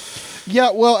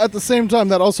 Yeah, well, at the same time,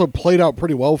 that also played out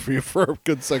pretty well for you for a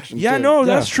good section. yeah, too. no,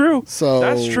 that's true. So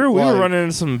That's true. We like, were running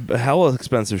into some hella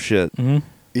expensive shit.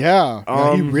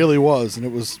 Yeah, he really was, and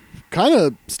it was kind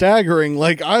of staggering.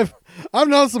 Like I've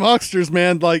known some hucksters,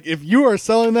 man. Like if you are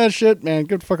selling that shit, man,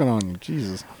 good fucking on you,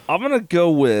 Jesus. I'm gonna go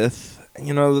with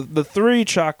the 3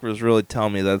 chakras really tell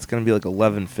me that it's gonna be like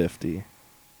 1150,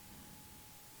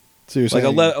 So you're like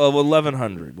saying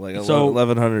 1100, like So-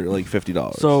 1100, like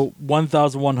 $50. So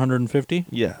 1,150?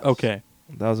 yeah, Okay.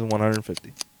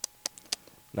 1,150,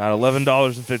 not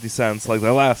 $11.50 like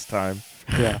the last time.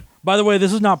 Yeah. By the way,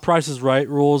 this is not Price is Right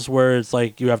rules where it's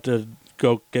like you have to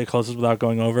go get closest without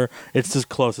going over. It's just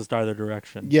closest either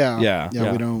direction. yeah, Yeah.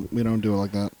 Yeah. We don't do it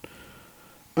like that.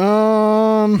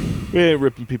 We ain't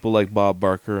ripping people like Bob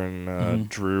Barker and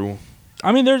Drew.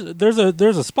 I mean, there's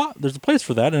a spot, there's a place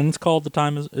for that, and it's called The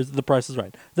Price is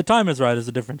Right. The Time is Right is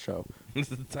a different show.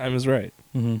 The time is right.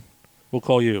 We'll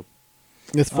call you.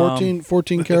 It's 14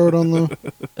 karat on the.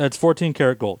 It's 14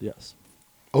 karat gold. Yes.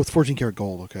 Oh, it's 14 karat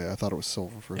gold. Okay, I thought it was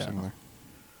silver for a Yeah. second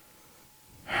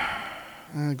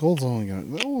there. Gold's only gonna.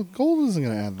 Oh, gold isn't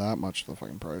gonna add that much to the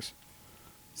fucking price.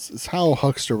 It's how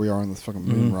huckster we are in this fucking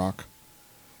moon rock.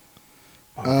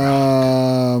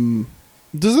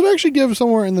 Does it actually give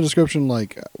somewhere in the description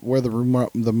like where the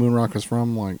moon rock is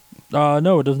from? Like,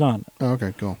 No, it does not. oh,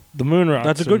 okay, cool. The moon rocks.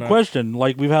 That's a good question.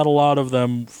 Like we've had a lot of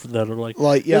them that are like,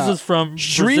 Like, yeah, this is from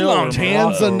Sri Brazil or Lanka.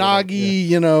 Morocco. Tanzanagi,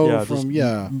 you know, Yeah, from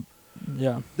just-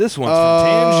 Yeah. This one's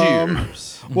from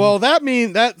Tangiers. Well,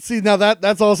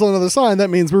 that's also another sign. That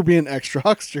means we're being extra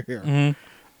huckster here.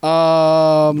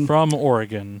 From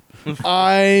Oregon.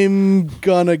 I'm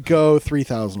gonna go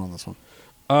 3,000 on this one.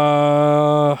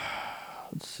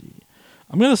 Let's see.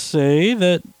 I'm gonna say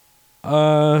that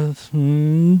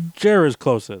Jer is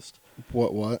closest.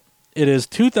 What? It is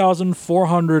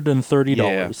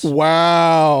 $2,430.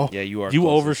 Wow. Yeah, you are. You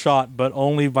closest. overshot, but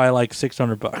only by like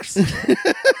 $600.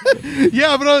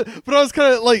 Yeah, but I was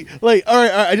kind of like, all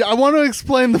right, I want to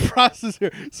explain the process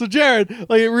here. So, Jared,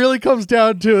 like, it really comes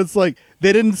down to it's like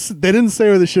they didn't say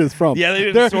where the shit is from. Yeah, they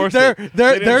didn't source it.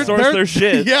 They didn't source their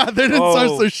shit. Yeah, they didn't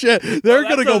source their shit. They're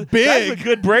gonna go big. That's a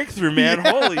good breakthrough, man.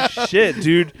 Holy shit,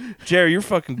 dude. Jerry, you're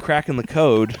fucking cracking the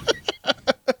code.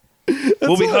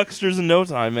 We'll be hucksters in no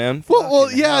time, man. Well,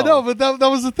 Fucking yeah, hell. no, but that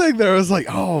was the thing. There, I was like,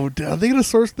 oh, are they gonna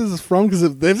source this is from? Because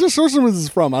if they're sourcing where this is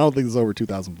from, I don't think it's over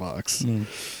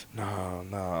 $2,000.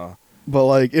 No. But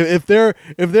like, if they're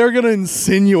gonna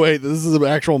insinuate that this is an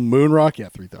actual moon rock, yeah,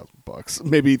 $3,000,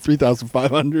 maybe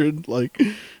 3,500.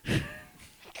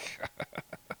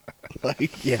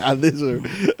 Like, yeah, they're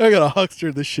gonna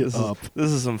huckster this shit up. This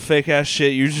is some fake ass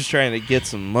shit. You're just trying to get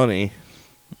some money.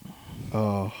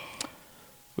 Oh,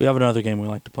 We have another game we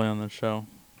like to play on this show.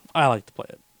 I like to play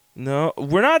it. No,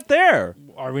 we're not there.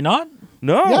 Are we not?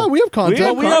 No. yeah, we have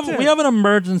content. We have an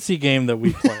emergency game that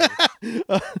we play.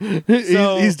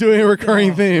 He's doing a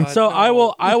recurring theme. So I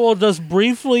will just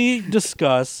briefly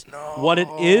discuss what it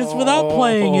is without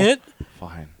playing it,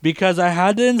 Fine. because I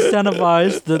had to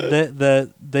incentivize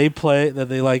that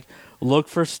they like look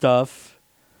for stuff.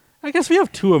 I guess we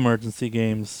have 2 emergency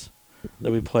games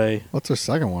that we play. What's our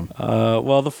second one?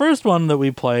 Well, the first one that we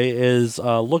play is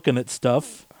looking at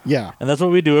stuff, Yeah. and that's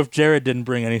what we do if Jared didn't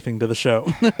bring anything to the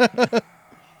show.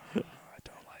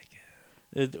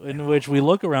 In which we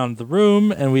look around the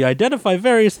room and we identify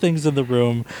various things in the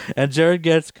room, and Jared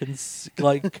gets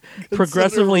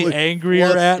progressively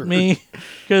angrier at me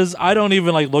because I don't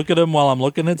even like look at him while I'm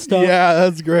looking at stuff. Yeah,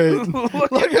 that's great.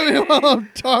 Look at me while I'm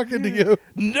talking to you.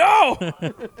 No.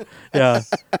 yeah.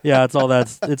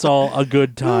 It's all a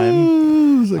good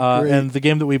time. This is great. And the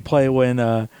game that we play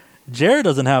when Jared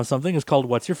doesn't have something is called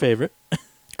 "What's Your Favorite?"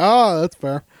 Oh, that's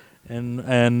fair.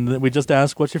 and we just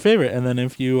ask what's your favorite, and then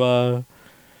if you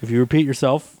repeat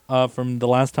yourself from the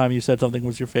last time you said something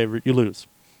was your favorite, you lose.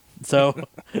 So,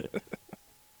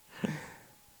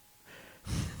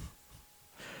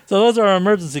 so those are our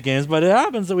emergency games. But it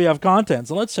happens that we have content.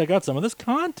 So let's check out some of this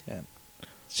content.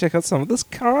 Check out some of this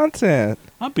content.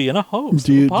 I'm being a host.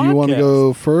 Do you of a want to podcast.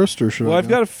 go first, or should Well, I I've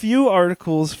got a few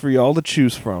articles for y'all to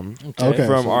choose from. Okay.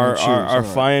 From so our, we choose, our all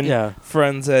right. fine Yeah.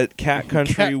 friends at Cat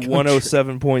Country Country.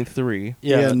 107.3.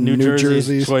 Yeah, New New Jersey's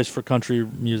Jersey's. choice for country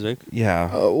music. Yeah.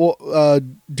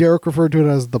 Derek referred to it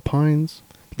as the Pines.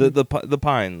 The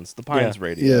Pines. The Pines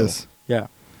radio. Yes. Yeah.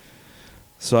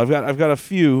 So I've got a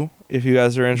few if you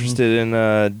guys are interested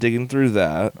in digging through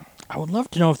that. I would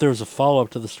love to know if there was a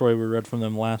follow-up to the story we read from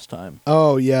them last time.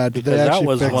 Oh yeah, did Because they that actually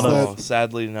was fix one of- that? Oh,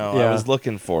 sadly, no. Yeah. I was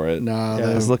looking for it. Nah, Yeah. I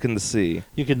they- was looking to see.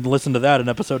 You can listen to that in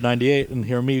episode 98 and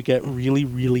hear me get really,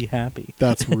 really happy.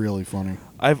 that's really funny.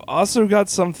 I've also got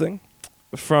something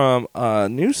from a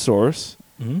news source,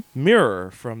 Mm-hmm.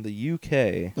 Mirror from the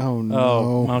UK. Oh no.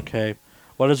 Oh, okay.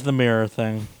 What is the mirror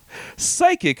thing?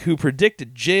 Psychic who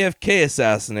predicted JFK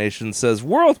assassination says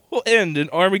world will end in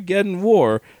Armageddon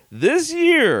War this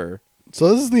year. So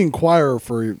this is the Inquirer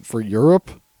for Europe.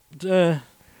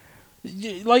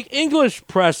 Like English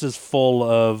press is full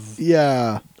of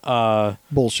Yeah,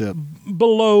 bullshit.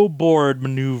 below board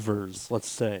maneuvers, let's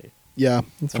say. Yeah,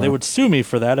 that's And fine. they would sue me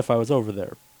for that if I was over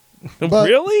there. But-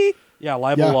 Really? Yeah,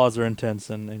 libel Yeah. laws are intense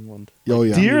in England. Oh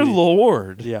yeah, Dear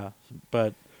Lord. Yeah,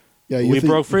 but yeah. we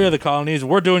broke free of the colonies.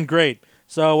 We're doing great.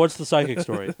 So what's the psychic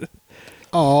story?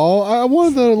 Oh, I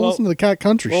wanted to listen to the Cat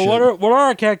Country Well, shit. what are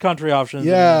our cat country options?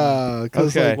 Yeah,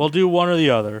 because Okay. like, We'll do one or the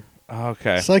other.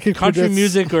 Okay. psychic Country predicts-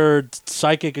 music or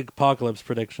psychic apocalypse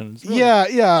predictions. Really, Yeah,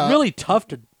 yeah. It's really tough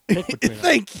to pick between them.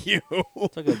 Thank you.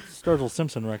 It's like a Sturgill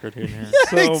Simpson record here and here.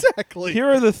 So, exactly. Here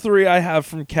are the three I have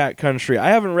from Cat Country. I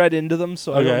haven't read into them,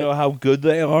 so I Okay. don't know how good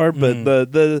they are, but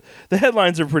the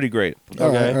headlines are pretty great. All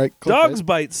right, Okay. all right. Click Dogs it.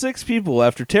 bite 6 people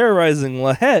after terrorizing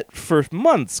Lahette for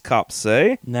months, cops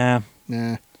say. Nah,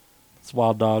 Nah. it's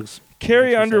wild dogs. Carrie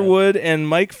Makes me sad. Underwood and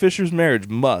Mike Fisher's marriage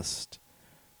must,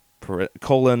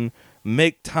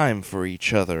 make time for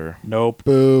each other. Nope.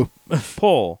 Boo.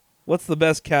 Poll. What's the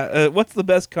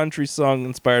best country song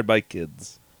inspired by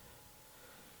kids?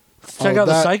 Let's check Oh, out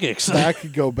the that- psychics. That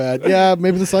could go bad. Yeah,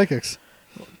 maybe the psychics.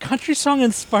 Country song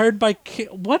inspired by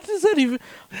what does that even?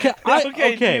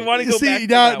 Okay, do you want to go See, back to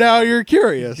now, that now one? you're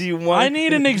curious. Do you want I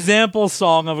need an example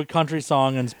song of a country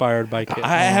song inspired by kids.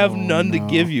 I have none to no.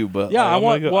 give you, but Yeah, I I'm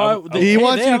want- gonna go- well, I'm- they- He Hey,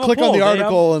 wants they you to have a click on poll. the They have-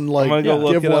 article and like I'm gonna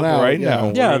go give look it one up out. right yeah.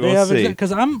 now. Yeah, We're they gonna have see.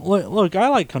 because look. I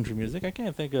like country music. I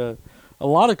can't think of a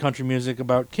lot of country music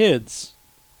about kids.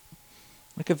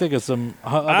 I can think of some.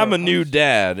 I'm a new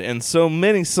dad, and so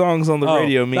many songs on the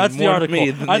radio mean that's the more article. to me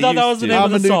than I they thought that used was the to. name I'm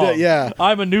of a the new song. dad, yeah.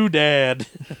 I'm a new dad.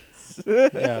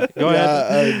 Yeah, go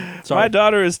ahead. Sorry. My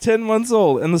daughter is 10 months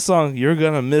old, and the song "You're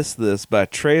Gonna Miss This" by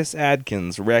Trace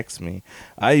Adkins wrecks me.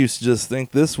 I used to just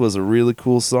think this was a really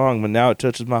cool song, but now it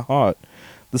touches my heart.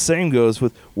 The same goes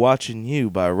with "Watching You"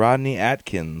 by Rodney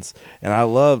Atkins, and I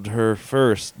loved "Her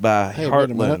First" by Hey, wait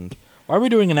a minute. Heartland. Why are we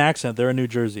doing an accent? They're in New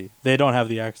Jersey. They don't have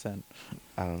the accent.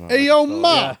 I don't know. Hey, yo,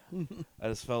 ma. I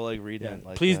just felt like reading Yeah. it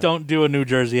like Please that. don't do a New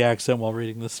Jersey accent while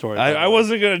reading this story. I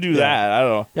wasn't gonna do Yeah. that. I don't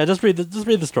know. Yeah, just read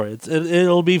the story.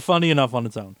 It'll be funny enough on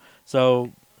its own.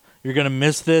 So you're gonna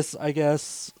miss this, I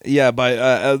guess. Yeah, by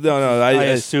no, I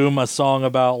assume a song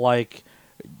about like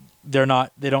they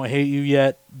don't hate you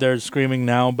yet. They're screaming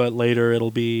now, but later it'll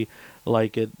be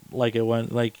like it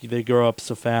went like they grow up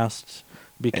so fast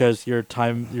because your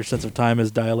sense of time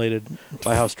is dilated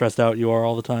by how stressed out you are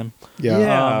all the time. Yeah.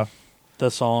 Yeah.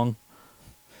 The song.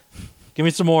 Give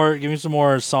me some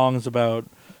more songs about.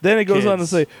 Then it goes on to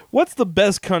Kids. say, what's the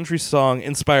best country song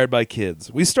inspired by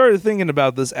kids? We started thinking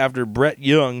about this after Brett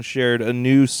Young shared a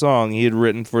new song he had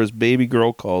written for his baby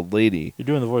girl called Lady. You're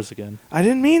doing the voice again. I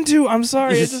didn't mean to. I'm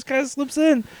sorry. It just kind of slips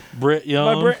in. Brit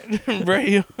Young. Brett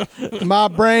Young. My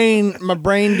brain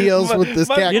deals with this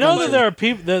My- cat. You know country. that there are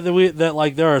people that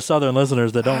like there are Southern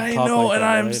listeners that don't I talk know, like and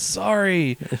that, I'm right?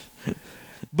 sorry.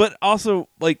 But also,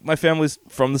 like, my family's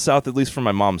from the South, at least from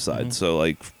my mom's side. So,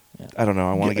 like, Yeah. I don't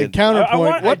know. I want to get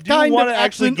Counterpoint. What kind want of to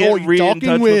actually accent get are you in talking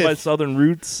touch with? my Southern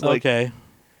roots. Like, Okay.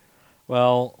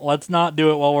 Well, let's not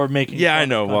do it while we're making Yeah, fun I of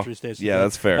know. country Well, stations. yeah,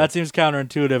 that's fair. That seems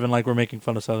counterintuitive and like we're making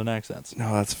fun of Southern accents.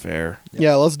 No, that's fair.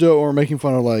 Yeah, let's do it when we're making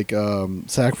fun of like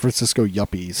San Francisco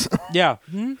yuppies. Yeah.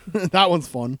 That one's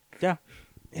fun. Yeah.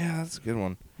 Yeah, that's a good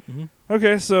one. Mhm.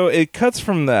 Okay, so it cuts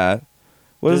from that.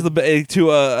 What is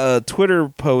to a Twitter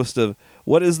post of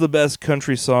what is the best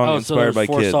country song Oh, so inspired there's by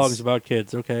 4 kids? songs about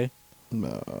kids. Okay.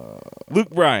 Luke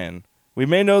Bryan. We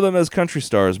may know them as country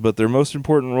stars, but their most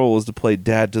important role is to play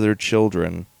dad to their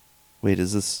children. Wait,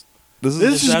 is this? This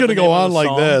This is is that going the to go name of on the like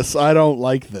song? this. I don't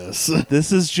like this.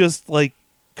 this is just like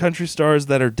country stars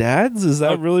that are dads. Is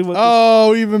that really what?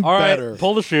 Oh, even All right. better.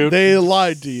 Pull the chute. They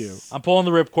lied to you. I'm pulling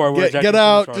the ripcord. We're Get ejecting from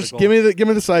out. this Just article. give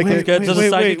me the psychic. Let's get to the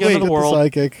psychic end of Get the world.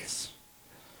 psychic.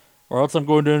 Or else I'm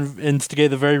going to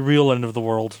instigate the very real end of the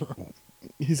world.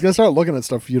 He's gonna start looking at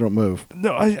stuff if you don't move.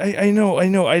 No, I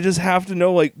know. I just have to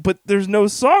know. Like, but there's no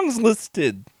songs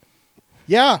listed.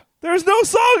 Yeah. There's no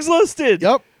songs listed.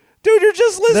 Yep. Dude, you're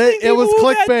just listing It was people who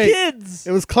had clickbait. kids.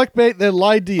 It was clickbait. They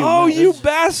lied to you. Oh, No, you it's-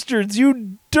 bastards!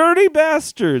 You dirty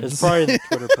bastards. It's probably the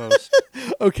Twitter post.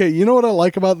 Okay, you know what I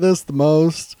like about this the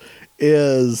most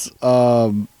is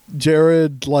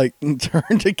Jared like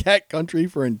turned to Cat Country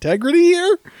for integrity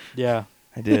here. Yeah.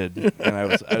 I did, and I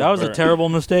was That was a burned. terrible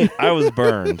mistake. I was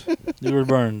burned. You were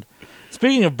burned.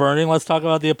 Speaking of burning, let's talk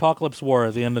about the Apocalypse War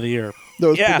at the end of the year. That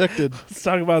was Yeah. predicted. Let's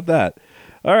talk about that.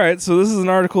 All right, so this is an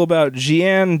article about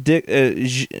Jean Dick.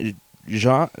 Jean. Do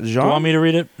you want me to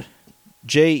read it?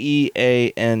 Jeane.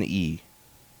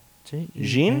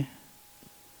 Jean?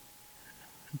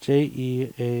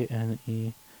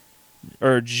 Jeane.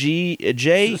 Or J.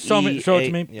 Show it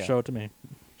to me. Yeah. Show it to me.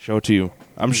 Show it to you.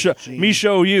 Jean. Me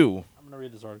show you. I'm going to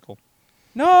read this article.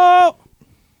 No.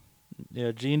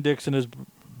 Yeah, Gene Dixon is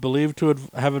believed to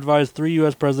have advised 3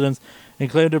 U.S. presidents and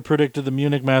claimed to have predicted the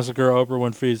Munich massacre, Oprah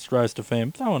Winfrey's rise to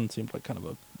fame. That one seemed like kind of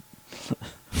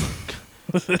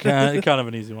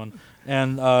an easy one.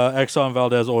 And Exxon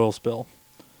Valdez oil spill.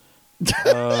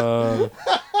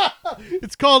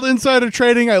 It's called insider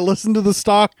trading. I listened to the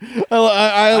stock.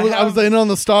 I was in on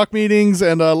the stock meetings,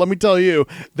 and let me tell you,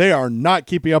 they are not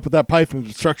keeping up with that pipe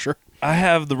infrastructure. I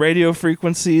have the radio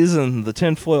frequencies and the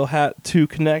tinfoil hat to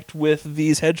connect with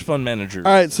these hedge fund managers.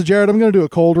 All right, so Jared, I'm going to do a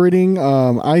cold reading.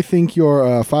 I think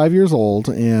you're 5 years old,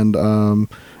 and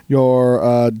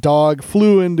your dog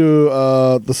flew into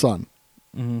the sun.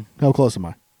 Mm-hmm. How close am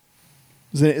I?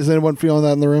 Is anyone feeling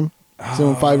that in the room? Is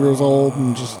anyone 5 years old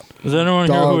and just Is there anyone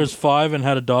here Dog. who is 5 and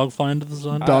had a dog fly into the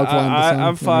sun? Dog flying in the sun.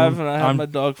 I'm 5 and I have I'm- my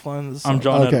dog flying in the sun. I'm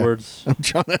John Okay. Edwards.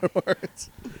 John Edwards?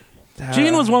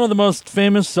 Jean was one of the most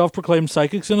famous self-proclaimed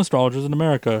psychics and astrologers in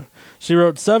America. She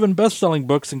wrote 7 best-selling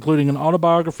books, including an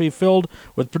autobiography filled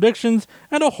with predictions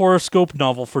and a horoscope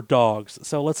novel for dogs.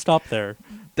 So let's stop there.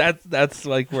 That's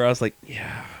like where I was like,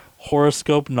 yeah,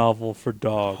 Horoscope novel for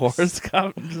dogs.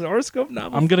 horoscope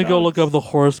novel. I'm going to for go dogs. look up the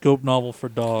horoscope novel for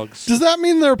dogs. Does that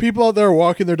mean there are people out there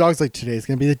walking their dogs like, today's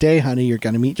going to be the day, honey. You're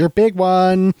going to meet your big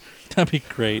one. That'd be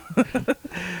great.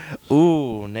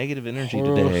 Ooh, negative energy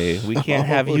Horror. today. We can't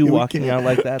have you We walking can't- out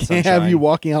like that. Can't have Sunshine. you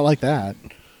walking out like that.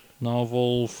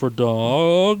 Novel for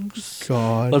dogs.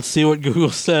 God. Let's see what Google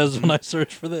says when I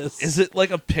search for this. Is it like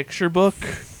a picture book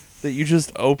that you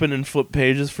just open and flip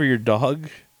pages for your dog?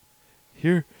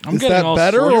 Here, I'm Is getting that all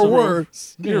better sorts or of-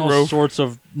 worse? I'm getting all Hero. sorts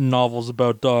of novels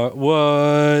about dog.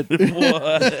 What?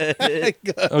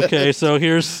 what? Okay, so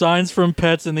here's Signs from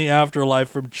Pets in the Afterlife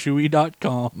from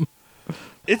Chewy.com.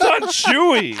 It's on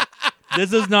Chewy.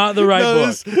 This is not the right No, book.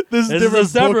 This is This a is a different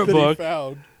separate book. book.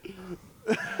 That he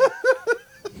found.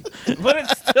 But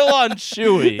it's still on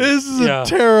Chewy. This is Yeah. a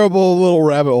terrible little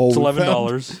rabbit hole. It's we $11. found.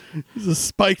 This is a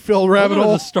spike-filled rabbit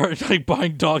hole. Start like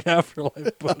buying dog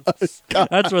afterlife books.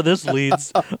 That's where this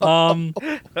leads.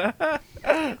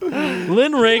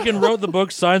 Lynn Reagan wrote the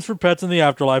book Signs for Pets in the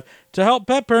Afterlife to help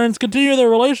pet parents continue their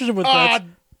relationship with pets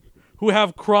who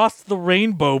have crossed the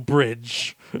rainbow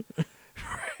bridge.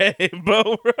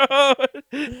 Rainbow Road.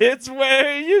 It's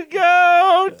where you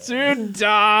go to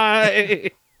die.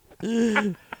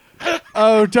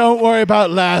 Oh, don't worry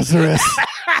about Lazarus.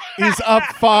 He's up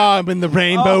farm in the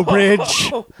Rainbow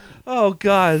Bridge. Oh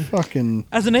God. Fucking.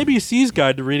 As an ABC's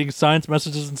guide to reading science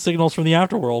messages and signals from the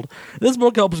afterworld, this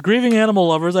book helps grieving animal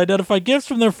lovers identify gifts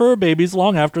from their fur babies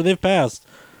long after they've passed.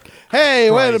 Hey,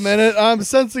 wait a Christ. minute. I'm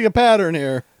sensing a pattern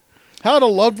here. How'd a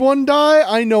loved one die?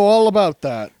 I know all about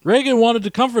that. Reagan wanted to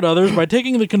comfort others by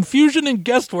taking the confusion and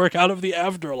guesswork out of the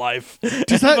afterlife,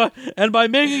 and by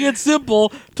making it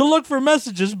simple to look for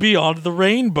messages beyond the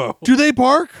rainbow. Do they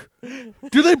bark?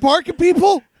 Do they bark at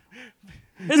people?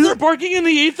 Is there barking in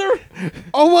the ether?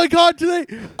 Oh my God! Do they?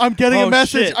 I'm getting Oh, a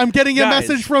message. shit. I'm getting a Guys.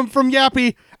 message from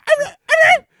Yappy.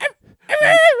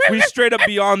 We straight up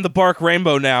beyond the bark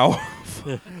rainbow now.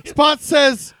 Spot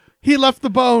says he left the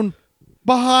bone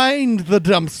behind the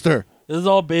dumpster. This is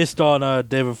all based on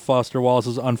David Foster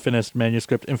Wallace's unfinished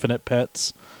manuscript, Infinite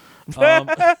Pets.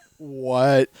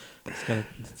 What? It's a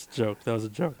joke. That was a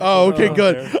joke. Oh, okay,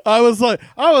 good. there. I was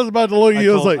about to look at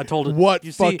you. I was like, I told it. what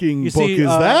You fucking you book is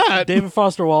uh, that? David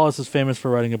Foster Wallace is famous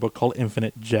for writing a book called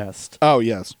Infinite Jest. Oh,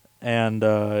 yes. And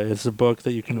it's a book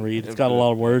that you can read. It's got a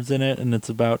lot of words in it, and it's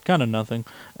about kind of nothing.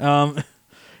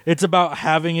 It's about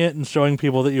having it and showing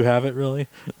people that you have it, really.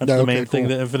 That's Yeah, the okay, main thing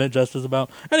cool. that Infinite Jest is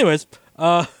about. Anyways,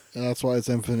 And that's why it's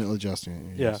infinitely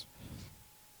justing. yeah.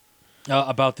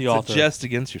 About the It's author. a jest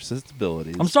against your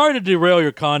sensibilities. I'm sorry to derail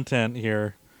your content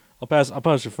here. I'll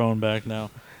pass your phone back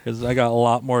now because I got a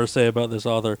lot more to say about this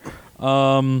author.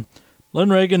 Lynn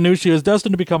Reagan knew she was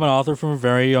destined to become an author from a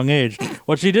very young age.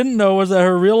 What she didn't know was that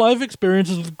her real-life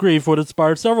experiences with grief would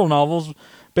inspire several novels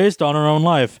based on her own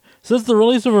life. Since the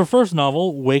release of her first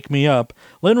novel, Wake Me Up,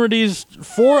 Lynn released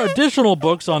 4 additional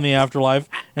books on the afterlife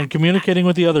and communicating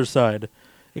with the other side.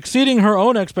 Exceeding her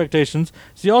own expectations,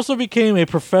 she also became a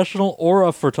professional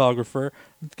aura photographer.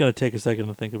 It's going to take a second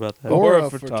to think about that. Aura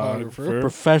photographer.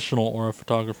 Professional aura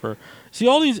photographer. See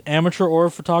all these amateur aura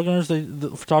photographers?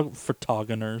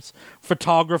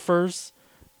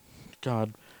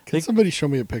 God. Can somebody show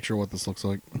me a picture of what this looks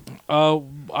like?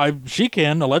 She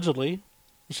can, allegedly.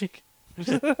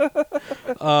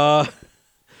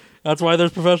 That's why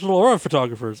there's professional aura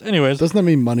photographers. Anyways, Doesn't that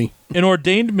mean money? an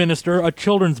ordained minister, a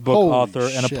children's book Holy author,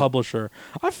 and a shit. publisher.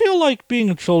 I feel like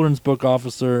being a children's book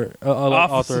author.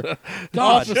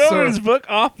 God, Children's book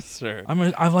officer.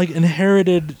 I've like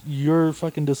inherited your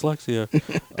fucking dyslexia.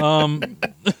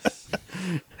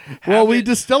 Well, we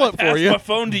distill it for Pass you. my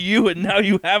phone to you, and now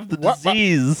you have the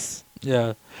disease.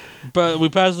 Yeah, but we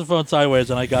passed the phone sideways,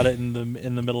 and I got it in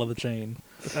the middle of the chain.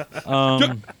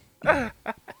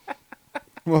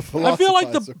 I feel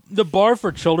like the bar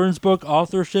for children's book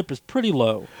authorship is pretty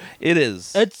low. It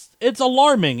is. It's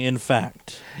alarming, in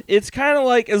fact. It's kind of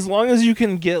like, as long as you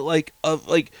can get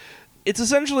it's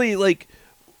essentially like,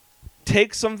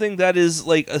 take something that is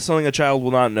like something a child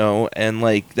will not know, and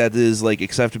like that is like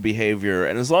accepted behavior,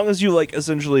 and as long as you like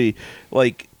essentially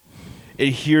like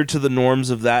adhere to the norms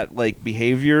of that like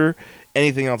behavior,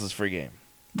 anything else is free game.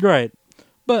 Right.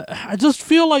 But I just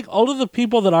feel like all of the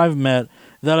people that I've met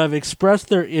that have expressed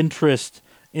their interest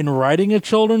in writing a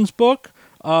children's book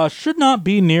should not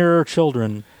be near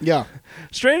children. Yeah.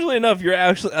 Strangely enough, you're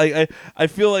actually I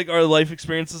feel like our life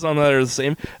experiences on that are the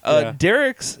same. Yeah.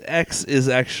 Derek's ex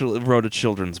wrote a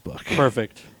children's book.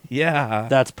 Perfect. Yeah.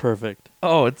 That's perfect.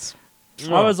 Oh, it's.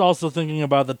 I was also thinking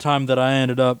about the time that I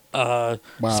ended up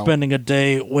spending a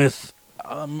day with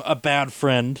a bad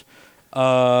friend.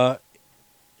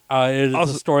 It's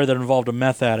Also- a story that involved a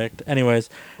meth addict. Anyways,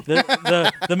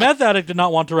 the meth addict did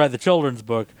not want to write the children's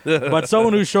book, but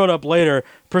someone who showed up later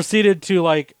proceeded to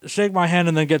like shake my hand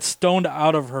and then get stoned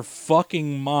out of her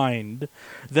fucking mind.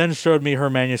 Then showed me her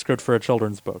manuscript for a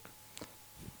children's book.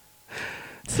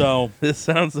 So This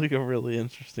sounds like a really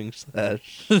interesting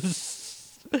sesh.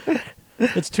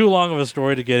 it's too long of a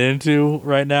story to get into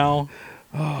right now.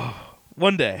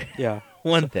 One day. Yeah.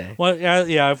 One day. Well,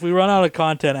 yeah. If we run out of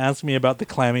content, ask me about the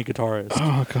clammy guitarist.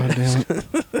 Oh, God damn it.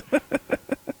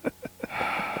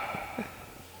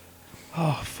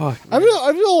 Oh, fuck. I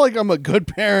feel like I'm a good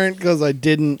parent because I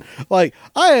didn't I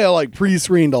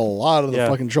pre-screened a lot of the Yeah.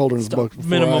 fucking children's books. before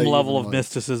Minimum I level even, of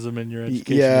mysticism in your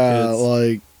education. Yeah, of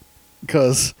kids.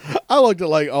 because I looked at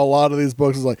a lot of these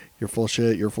books as you're full of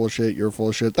shit, you're full of shit, you're full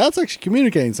of shit. That's actually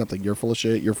communicating something. You're full of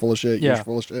shit, you're full of shit, Yeah. you're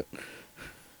full of shit.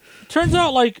 Turns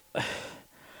out, I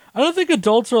don't think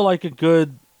adults are a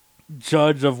good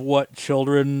judge of what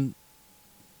children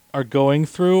are going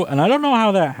through, and I don't know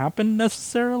how that happened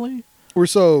necessarily. We're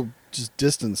so just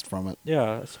distanced from it.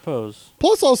 Yeah, I suppose.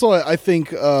 Plus, also, I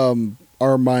think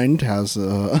our mind has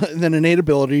an innate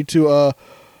ability to,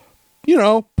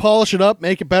 polish it up,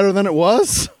 make it better than it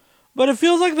was. But it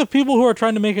feels like the people who are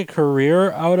trying to make a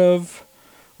career out of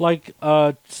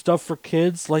stuff for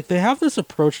kids, they have this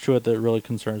approach to it that really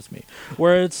concerns me,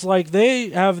 where it's they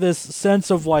have this sense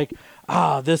of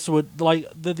this would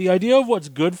the idea of what's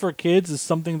good for kids is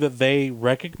something that they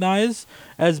recognize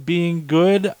as being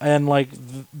good, and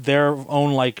their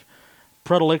own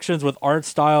predilections with art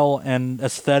style and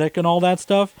aesthetic and all that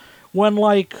stuff, when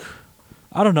I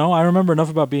don't know, I remember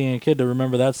enough about being a kid to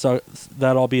remember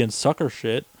that all being sucker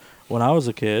shit when I was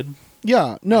a kid.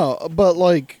 Yeah, no, but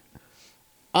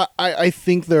I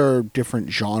think there are different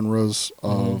genres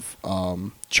of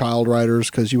child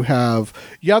writers, because you have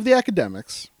the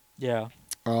academics, Yeah.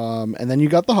 and then you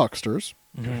got the hucksters,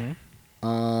 Mm-hmm.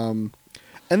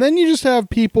 and then you just have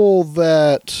people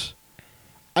that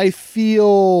I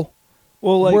feel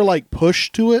were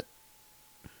pushed to it,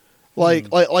 like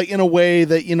in a way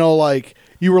that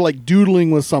you were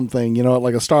doodling with something, at a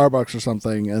Starbucks or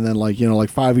something, and then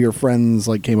 5 of your friends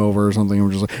came over or something and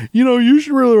were just you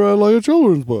should really write a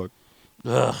children's book.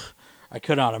 Ugh. I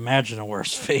could not imagine a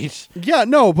worse fate. Yeah,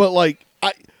 no, but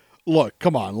look,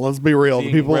 come on, let's be real.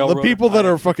 Being The railroaded people that by-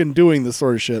 are fucking doing this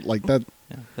sort of shit like that.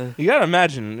 You gotta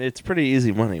imagine, it's pretty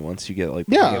easy money once you get the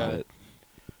Yeah. hang of it.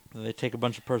 They take a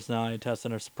bunch of personality tests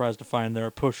and are surprised to find they're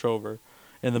a pushover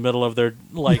in the middle of their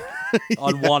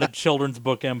unwanted children's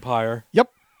book empire. Yep.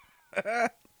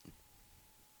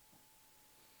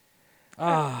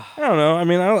 Ah, I don't know. I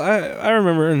mean, I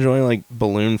remember enjoying like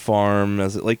Balloon Farm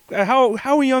as it, like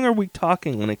how young are we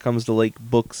talking when it comes to like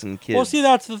books and kids? Well, see,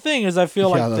 that's the thing is I feel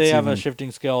Yeah, like they that's have a even-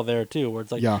 shifting scale there too, where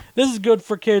it's like, Yeah. this is good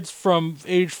for kids from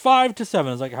age 5 to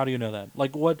 7. It's like, how do you know that?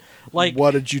 Like what? Like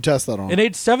what did you test that on? in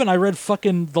age 7, I read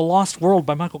fucking The Lost World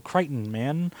by Michael Crichton,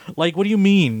 man. Like, what do you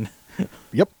mean?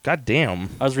 Yep. God damn.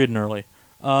 I was reading early,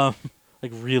 like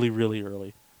really, really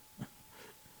early.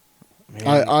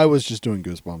 Man. I was just doing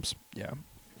Goosebumps. Yeah.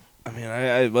 I mean,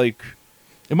 I like.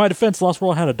 In my defense, Lost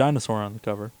World had a dinosaur on the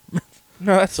cover.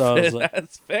 No, that's So I was fair. like-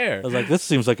 That's fair. I was like, this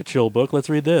seems like a chill book. Let's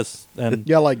read this. And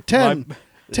Yeah, like 10,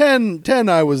 10,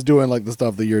 I was doing like the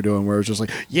stuff that you're doing where it's just like,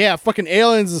 yeah, fucking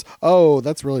aliens is, oh,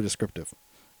 that's really descriptive.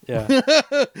 yeah,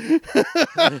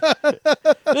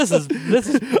 this is.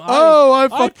 Oh, I I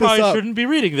fucked this probably up. shouldn't be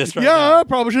reading this right Yeah, now. I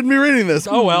probably shouldn't be reading this.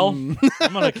 Oh well, I'm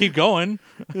gonna keep going.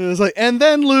 It's like, and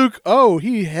then Luke, oh,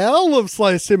 he hell of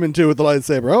sliced him in two with the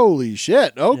lightsaber. Holy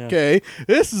shit. Okay.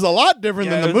 This is a lot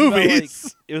different Yeah, than the it was about,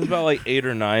 movies. it was about like 8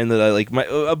 or 9 that I like my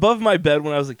above my bed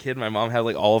when I was a kid. My mom had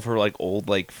like all of her like old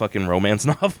like fucking romance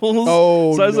novels.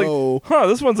 Oh, so I was no. like, huh,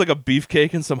 this one's like a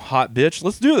beefcake and some hot bitch.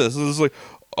 Let's do this. And it's like,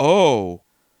 oh,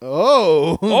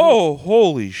 Oh.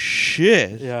 holy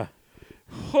shit. Yeah,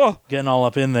 Huh. getting all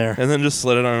up in there. And then just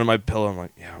slid it under my pillow. I'm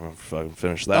like, yeah, I'm gonna fucking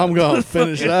finish that. I'm going to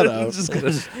finish that I'm out. just gonna,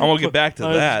 I'm gonna get back to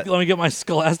that. Let me get my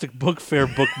Scholastic Book Fair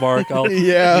bookmark. I'll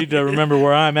Yeah. need to remember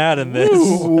where I'm at in this.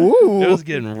 Ooh. It was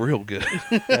getting real good.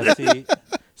 Yeah,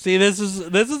 see, this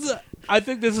is. I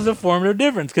think this is a formative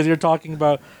difference because you're talking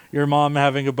about your mom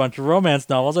having a bunch of romance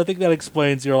novels. I think that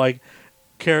explains your like,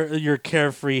 your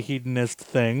carefree hedonist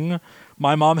thing.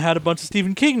 My mom had a bunch of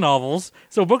Stephen King novels,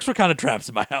 so books were kind of traps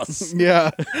in my house. Yeah.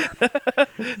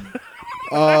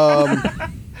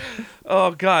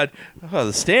 Oh God. Oh,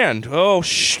 The Stand. Oh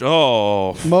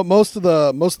oh. Most of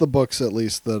the books, at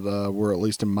least that were at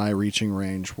least in my reaching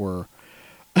range, were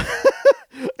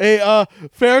a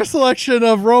fair selection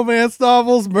of romance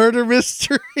novels, murder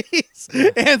mysteries,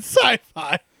 and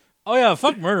sci-fi. Oh yeah,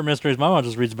 fuck murder mysteries. My mom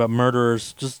just reads about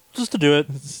murderers just to do it.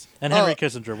 And Henry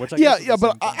Kissinger, which I Yeah, guess is yeah, the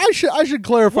but same thing. I should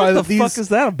clarify What that the these fuck is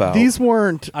that about? these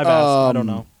weren't. I've asked. I don't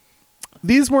know.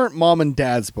 These weren't mom and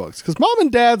dad's books, because mom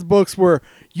and dad's books were,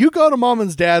 you go to mom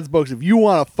and dad's books if you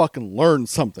want to fucking learn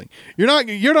something. You're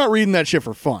not reading that shit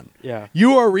for fun. Yeah.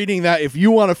 You are reading that if you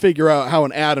want to figure out how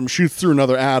an atom shoots through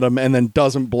another atom and then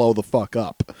doesn't blow the fuck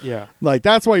up. Yeah. Like,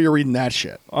 that's why you're reading that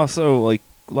shit. Also, like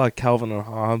a lot of Calvin and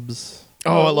Hobbes.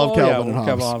 Oh, I love Calvin and Hobbes.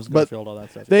 Calvin Hobbes, but Garfield, all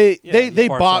that stuff. they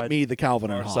Far bought Side. me the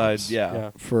Calvin and Far Side, Hobbes yeah.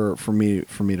 for me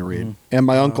to read. And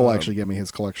my uncle actually gave me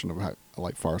his collection of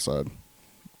like Far Side.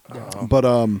 But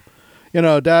you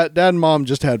know, dad and mom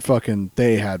just had fucking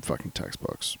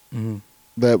textbooks. Mhm.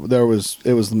 It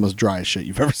was the most driest shit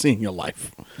you've ever seen in your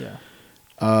life. Yeah.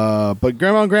 But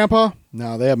grandma and grandpa,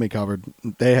 no, they had me covered.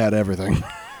 They had everything.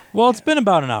 Well, it's been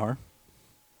about an hour.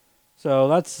 So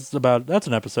that's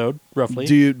an episode, roughly.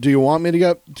 Do you want me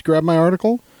to grab my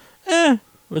article?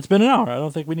 It's been an hour. I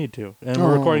don't think we need to. And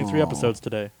we're recording 3 Aw. episodes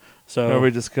today. So Are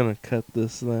we just gonna cut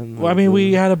this then? well, I mean,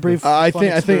 we had a brief. I fun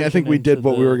think excursion we did into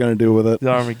what we were going to do with it. the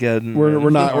Armageddon. We're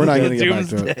not going to The get back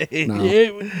to Doomsday. it. No.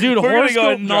 Dude, a We're gonna go ahead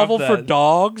horoscope and drop novel for that.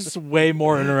 dogs way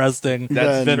more interesting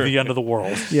That's than true. the end of the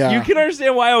world. Yeah. You can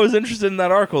understand why I was interested in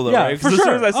that article, though, Yeah, right? 'Cause for as sure.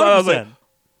 soon as I saw it, I was like, 100%.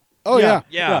 Oh yeah.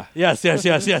 yeah. Yes.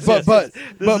 But This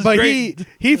but is great.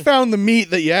 he found the meat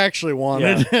that you actually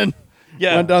wanted and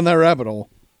Yeah. went down that rabbit hole.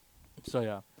 So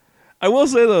yeah. I will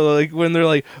say though, like when they're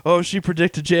like, "Oh, she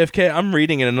predicted JFK," I'm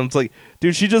reading it and I'm like,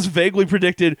 "Dude, she just vaguely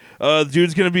predicted, the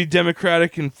dude's gonna be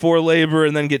Democratic and for labor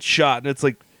and then get shot." And it's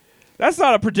like, that's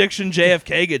not a prediction.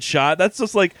 JFK gets shot. That's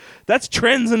just like that's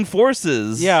trends and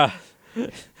forces. Yeah.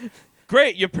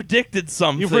 great. You predicted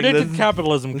something. You predicted That's-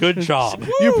 capitalism. Good job.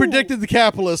 You predicted the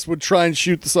capitalists would try and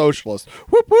shoot the socialists.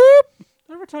 Whoop whoop. Did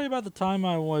I ever tell you about the time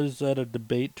I was at a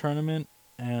debate tournament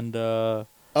and Oh,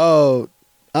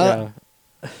 yeah.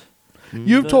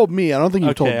 you've told me. I don't think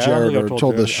you've Okay, I told don't Jared think I've or told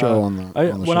told the Jared. show on the.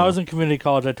 When show. I was in community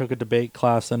college, I took a debate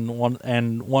class, and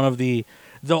one of the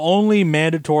only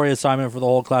mandatory assignment for the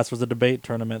whole class was a debate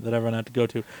tournament that everyone had to go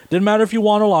to. Didn't matter if you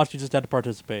won or lost; you just had to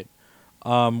participate.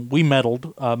 We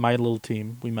medaled. My little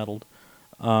team, we medaled.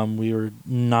 We were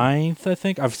 9th, I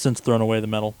think. I've since thrown away the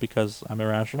medal because I'm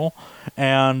irrational.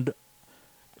 And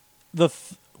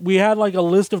we had like a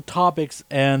list of topics,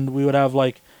 and we would have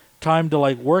like time to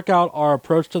like work out our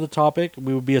approach to the topic.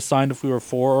 We would be assigned if we were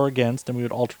for or against, and we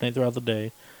would alternate throughout the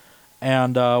day.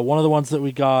 And one of the ones that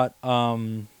we got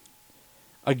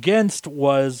against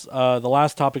was the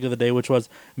last topic of the day, which was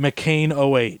McCain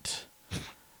 08.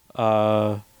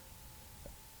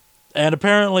 And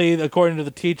apparently, according to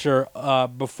the teacher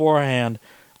beforehand,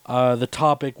 The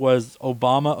topic was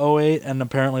Obama 08, and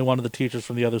apparently one of the teachers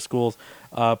from the other schools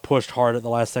pushed hard at the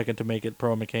last second to make it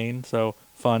pro McCain. So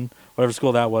fun. Whatever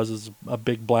school that was is a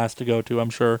big blast to go to, I'm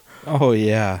sure. Oh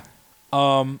yeah.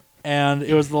 And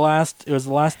it was the last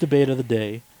debate of the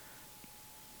day.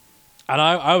 And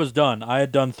I was done. I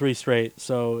had done 3 straight,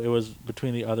 so it was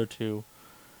between the other 2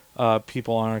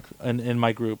 people in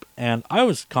my group, and I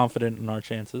was confident in our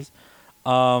chances.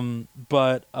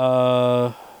 But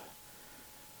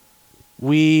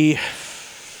we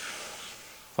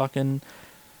fucking,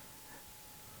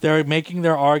 they're making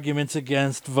their arguments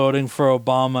against voting for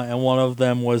Obama, and one of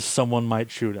them was someone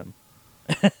might shoot him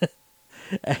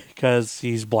because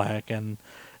he's black and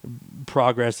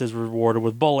progress is rewarded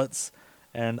with bullets.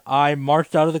 And I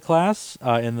marched out of the class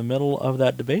in the middle of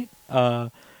that debate.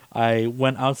 I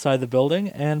went outside the building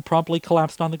and promptly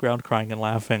collapsed on the ground crying and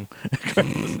laughing.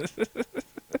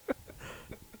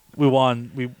 We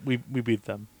won. We beat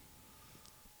them.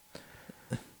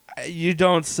 You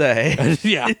don't say.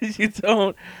 Yeah. You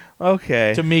don't.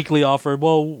 Okay. To meekly offer,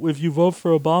 well, if you vote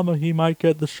for Obama, he might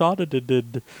get the shot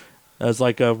as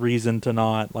like a reason to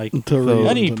not like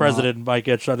any president might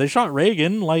get shot. They shot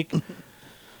Reagan like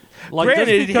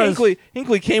Granted, because,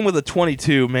 Hinckley came with a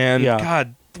 22, man. Yeah.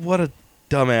 God, what a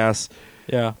dumbass.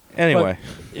 Yeah. Anyway.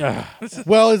 But, yeah.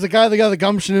 Well, he's the guy that got the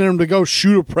gumption in him to go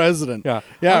shoot a president. Yeah.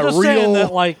 Yeah, I'm just real saying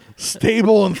that, like,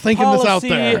 stable and thinking this out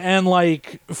there. And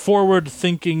like forward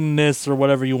thinkingness or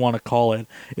whatever you want to call it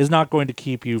is not going to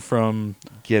keep you from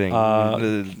Getting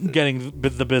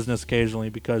the business occasionally,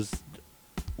 because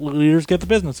leaders get the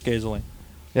business occasionally.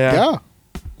 Yeah.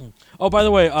 Oh, by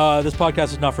the way, this podcast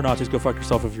is not for Nazis. Go fuck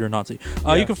yourself if you're a Nazi.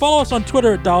 You can follow us on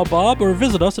Twitter at DialBob or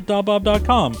visit us at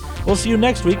dialbob.com. We'll see you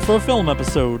next week for a film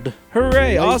episode.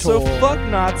 Hooray! Later. Also, fuck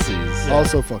Nazis.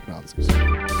 Also, fuck Nazis.